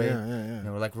exactly. away. Yeah. You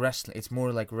know, like wrestling. It's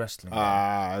more like wrestling.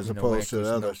 As opposed to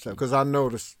the other stuff. Because I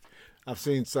noticed, I've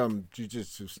seen some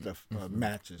jiu-jitsu stuff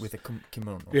matches with a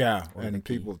kimono. Yeah, and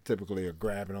people typically are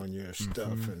grabbing on your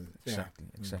stuff and exactly.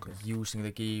 Using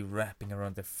the gi, wrapping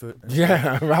around their foot.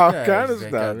 Yeah, all kind of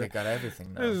stuff. They got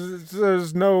everything now.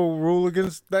 There's no rule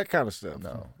against that kind of stuff.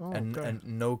 No, and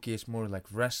no gi is more like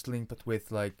wrestling, but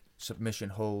with like submission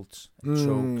holds, and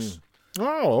chokes.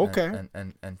 Oh, okay.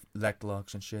 And leg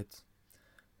locks and shit.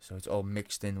 So it's all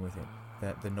mixed in with it.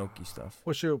 The no gi stuff.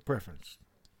 What's your preference?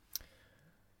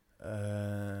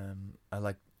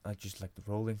 I just like the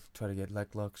rolling. Try to get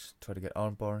leg locks. Try to get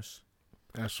arm bars.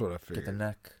 That's what I figured. Get the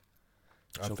neck.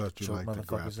 I thought you liked the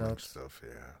grappling stuff.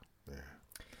 Yeah.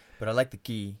 But I like the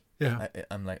gi. Yeah.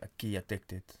 I'm like a gi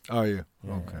addicted. Oh yeah.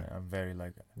 Yeah, okay. I'm very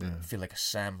like. I feel like a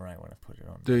samurai when I put it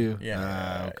on. Do you?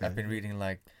 Yeah. Okay. I've been reading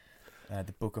like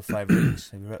the Book of Five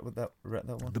Rings. Have you read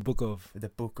that one? The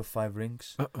Book of Five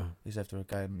Rings. Is after a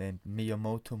guy named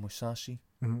Miyamoto Musashi.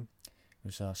 Mm-hmm. He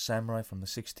was a samurai from the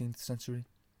 16th century.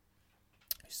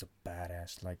 He's a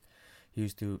badass. Like he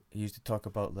used to talk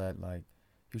about that. Like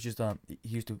he was just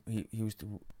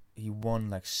he won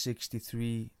like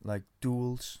 63 like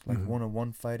duels, like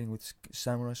one-on-one fighting with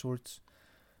samurai swords.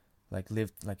 Like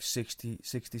lived like 60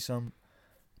 some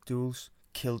duels.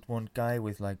 Killed one guy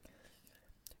with like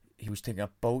he was taking a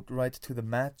boat ride to the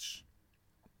match.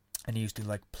 And he used to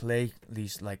like play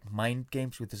these like mind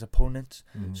games with his opponents.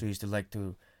 So he used to like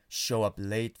to show up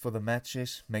late for the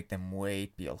matches, make them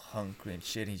wait, be all hungry and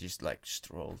shit. He just like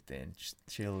strolled in, just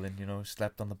chilling, you know,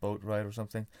 slept on the boat ride or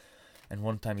something. And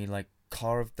one time he like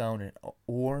carved down an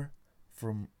oar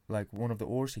from like one of the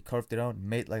oars. He carved it out and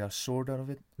made like a sword out of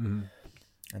it. And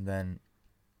then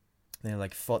they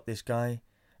like fought this guy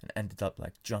and ended up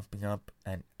like jumping up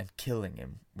and killing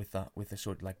him with a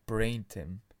sword, like brained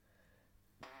him.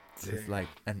 With like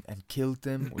and killed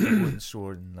him with a wooden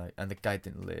sword and the guy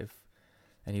didn't live.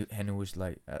 And it was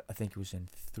like I think it was in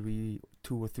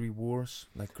 2 or 3 wars,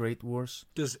 like great wars.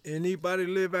 Does anybody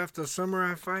live after a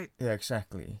samurai fight? Yeah,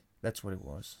 exactly. That's what it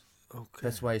was. Okay.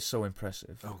 That's why it's so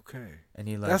impressive. Okay. And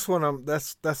he like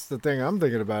that's the thing I'm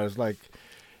thinking about is like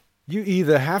you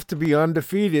either have to be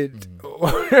undefeated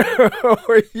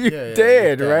or you're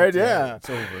dead, right? Yeah. It's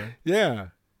over. Yeah.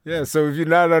 Yeah, so if you're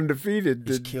not undefeated,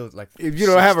 just killed like if you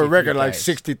don't have a record like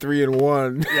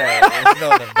 63-1, yeah, it's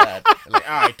none of that.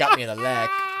 Like, he got me in the leg.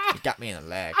 He got me in the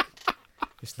leg.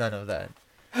 It's none of that.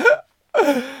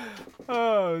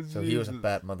 Oh, so he was a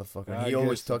bad motherfucker. He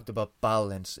always talked about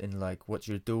balance in like what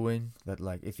you're doing. That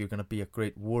like if you're gonna be a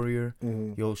great warrior,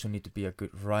 you also need to be a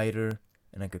good writer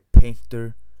and a good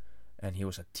painter. And he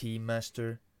was a team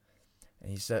master.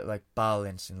 And he said like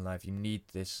balance in life. You need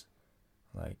this,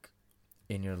 like.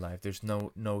 In your life, there's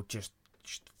no just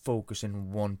focus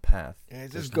in one path. Yeah,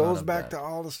 it just goes back to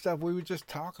all the stuff we were just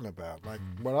talking about. Like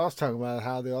what I was talking about,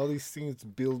 how all these things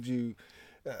build you,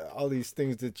 all these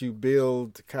things that you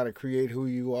build to kind of create who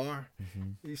you are.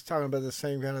 He's talking about the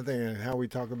same kind of thing, and how we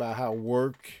talk about how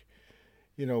working,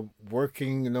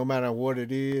 no matter what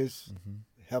it is,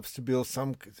 helps to build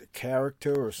some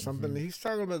character or something. He's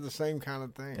talking about the same kind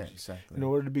of thing. Yeah, exactly. In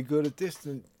order to be good at this,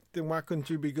 then why couldn't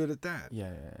you be good at that?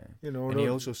 Yeah. You know, and he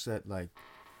also said like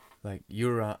I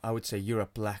would say you're a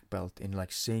black belt in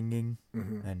like singing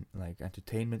and like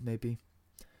entertainment maybe.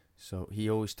 So he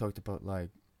always talked about like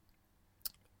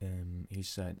he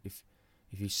said if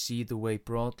you see the way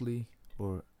broadly,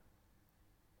 or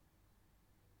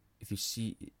if you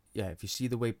see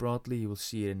the way broadly, you will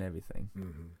see it in everything.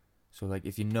 So like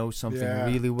if you know something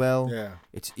really well,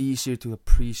 it's easier to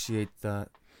appreciate the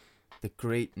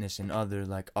greatness in other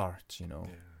like art, you know.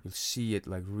 You'll see it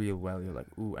like real well. You're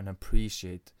like, ooh, and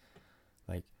appreciate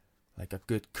like a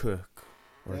good cook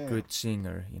or a good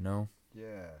singer, you know.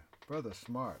 Yeah, brother,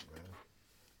 smart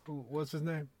man. What's his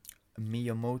name?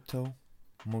 Miyamoto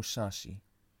Musashi.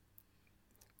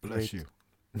 Bless you.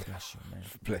 Bless you, man.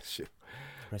 Bless you.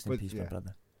 Rest in peace, yeah. my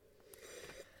brother.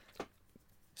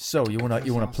 So you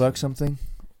wanna plug something,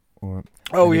 or?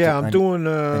 Oh yeah, I'm doing.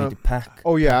 I need to pack.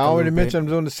 Oh yeah, I already bit. mentioned I'm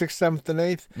doing the 6th, 7th, and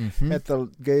 8th Mm-hmm. at the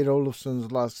Gate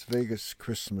Olufsen's Las Vegas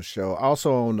Christmas show.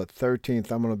 Also on the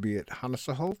 13th, I'm going to be at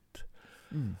Hansaholt.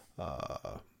 Mm.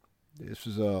 This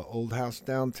is a old house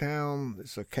downtown.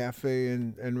 It's a cafe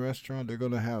and restaurant. They're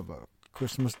going to have a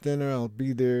Christmas dinner. I'll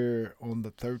be there on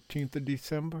the 13th of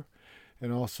December,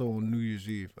 and also on New Year's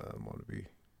Eve. I'm going to be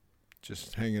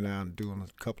just hanging out and doing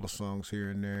a couple of songs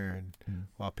here and there, and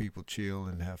while people chill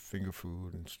and have finger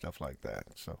food and stuff like that.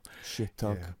 So shit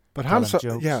talk. yeah. But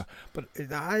jokes. yeah, but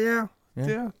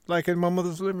yeah, like in my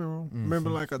mother's living room. Mm-hmm.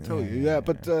 Remember, like I told you, yeah.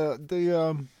 But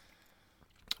the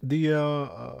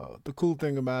cool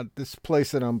thing about this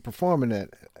place that I'm performing at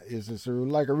is it's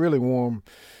like a really warm,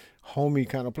 homey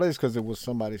kind of place because it was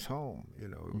somebody's home. You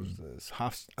know, it was this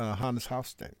Hannes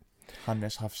Hofstein.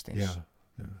 Hannes Hofstein. Yeah.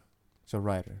 He's a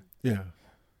writer. Yeah,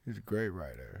 he's a great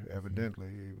writer. Evidently,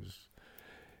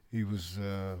 he was.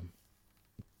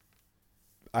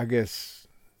 I guess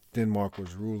Denmark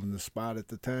was ruling the spot at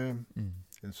the time,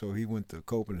 and so he went to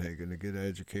Copenhagen to get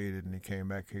educated, and he came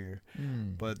back here.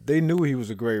 But they knew he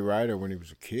was a great writer when he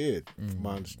was a kid. From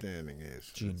my understanding is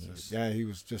genius. Yeah, he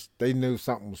was just. They knew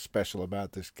something was special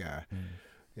about this guy.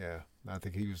 Yeah, I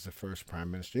think he was the first prime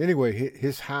minister. Anyway,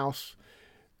 his house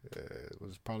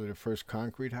was probably the first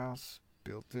concrete house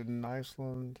built in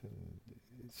Iceland,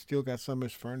 and still got some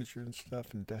of his furniture and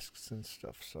stuff and desks and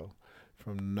stuff. So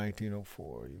from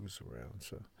 1904 he was around.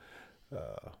 So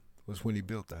was when he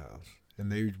built the house,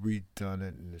 and they redone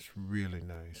it, and it's really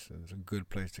nice, and it's a good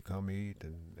place to come eat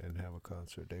and have a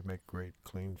concert. They make great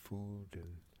clean food,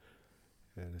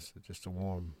 and it's just a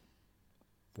warm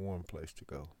place to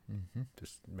go.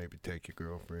 Just maybe take your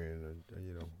girlfriend, or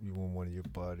you want one of your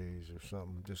buddies or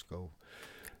something. Just go.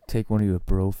 Take one of your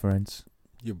bro friends.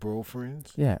 Your bro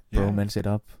friends? Yeah, bromance it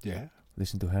up. Yeah.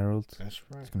 Listen to Harold. That's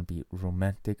right. It's gonna be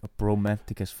romantic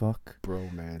as fuck.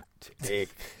 Bromantic.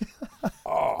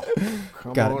 Oh,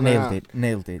 come Got on it.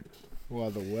 Nailed it.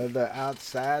 Well, the weather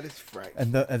outside is frightful.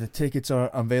 And the tickets are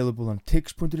available on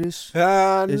tix.is.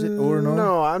 Is it or no?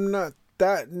 No, I'm not.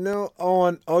 No.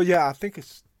 Yeah, I think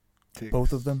it's Tix.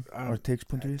 Both of them are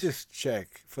tix.is. Just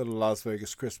check for the Las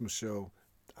Vegas Christmas show.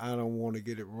 I don't want to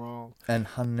get it wrong. And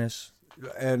Hannes.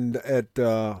 And at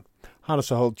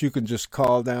Hansaholt, you can just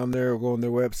call down there or go on their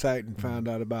website and find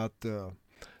out about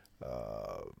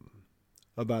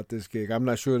this gig. I'm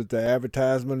not sure that the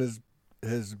advertisement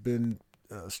has been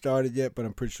started yet, but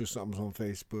I'm pretty sure something's on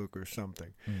Facebook or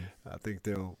something. I think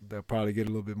they'll probably get a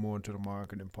little bit more into the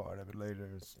marketing part of it later.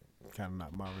 It's kind of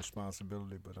not my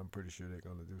responsibility, but I'm pretty sure they're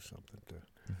going to do something to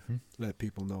let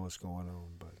people know what's going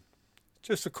on. But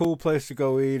just a cool place to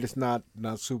go eat. It's not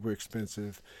super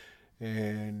expensive.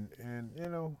 And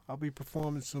I'll be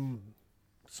performing some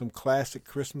classic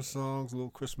Christmas songs, a little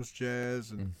Christmas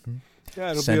jazz, and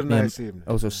it'll be a nice evening.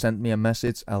 Also, send me a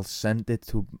message. I'll send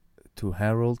it to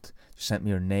Harold. Send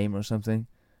me your name or something.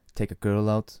 Take a girl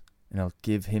out, and I'll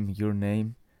give him your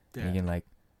name. Yeah. And you can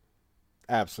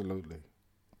absolutely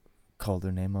call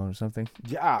their name out or something.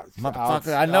 Yeah,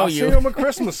 motherfucker, I know I'll you. sing him a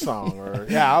Christmas song, or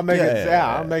I'll make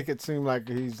I'll make it seem like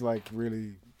he's like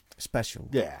really special.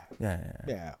 Yeah.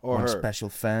 Or one her special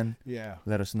fan. Yeah.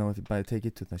 Let us know if you buy a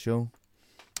ticket to the show.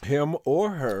 Him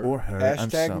or her.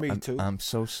 Hashtag me too. I'm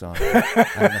so sorry.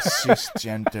 I'm a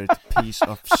cisgendered piece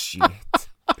of shit.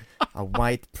 A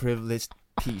white privileged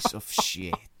piece of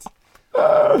shit.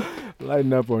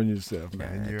 Lighten up on yourself,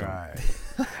 man. You're alright.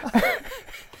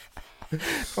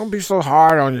 Don't be so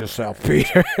hard on yourself,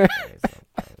 Peter.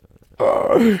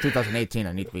 2018,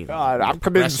 I need to be. God, I'm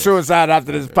committing suicide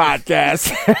after this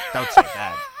podcast. Don't say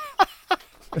that.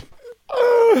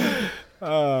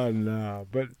 Oh no,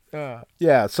 but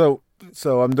yeah. So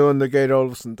I'm doing the Gate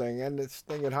Olufsen thing and this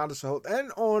thing at Hansaholt,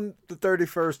 and on the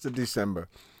 31st of December,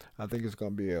 I think it's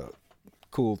gonna be a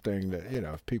cool thing that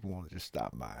if people want to just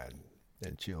stop by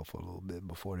and chill for a little bit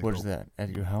before they go. Where's that? At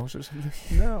your house or something?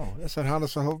 No, that's at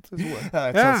Hansaholt as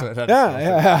well.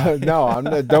 Yeah.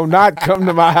 No, do not come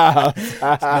to my house.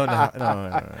 No,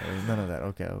 none of that.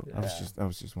 Okay, I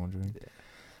was just wondering. Yeah.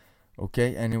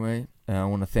 Okay, anyway, I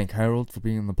want to thank Harold for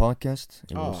being on the podcast.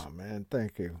 Man,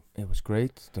 thank you. It was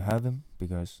great to have him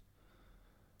because,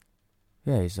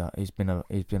 he's been a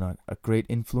great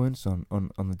influence on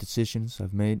the decisions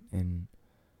I've made in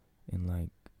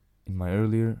my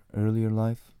earlier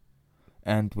life,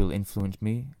 and will influence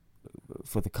me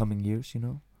for the coming years. You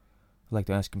know, I like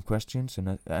to ask him questions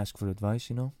and ask for advice.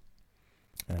 You know,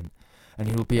 and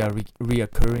he will be a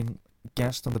reoccurring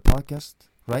guest on the podcast.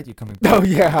 Right, you're coming back. Oh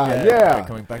yeah.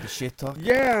 Coming back to shit talk.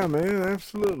 Yeah, man,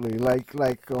 absolutely. Like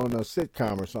on a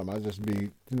sitcom or something. I'll just be,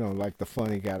 like the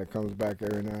funny guy that comes back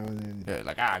every now and then. Yeah,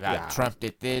 like Trump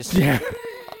did this. Yeah.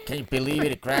 Can you believe it?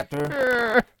 He grabbed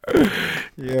her.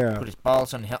 Yeah. Put his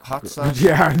balls on hot sauce.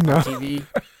 Yeah, I know. On TV.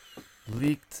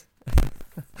 Leaked.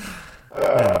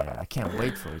 I can't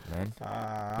wait for it, man.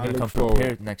 I'm gonna come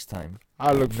prepared next time.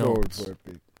 I look forward to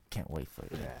it. Can't wait for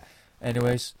it. Yeah.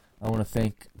 Anyways, I want to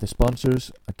thank the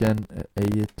sponsors again.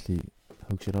 Egil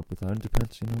hooks it up with the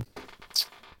underpants.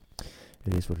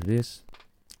 It is what it is,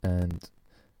 and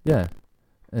yeah.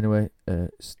 Anyway,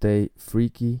 stay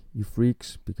freaky, you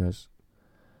freaks, because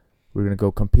we're gonna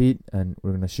go compete and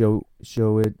we're gonna show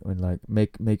it and like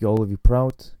make all of you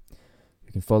proud.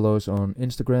 You can follow us on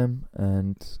Instagram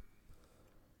and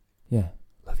yeah.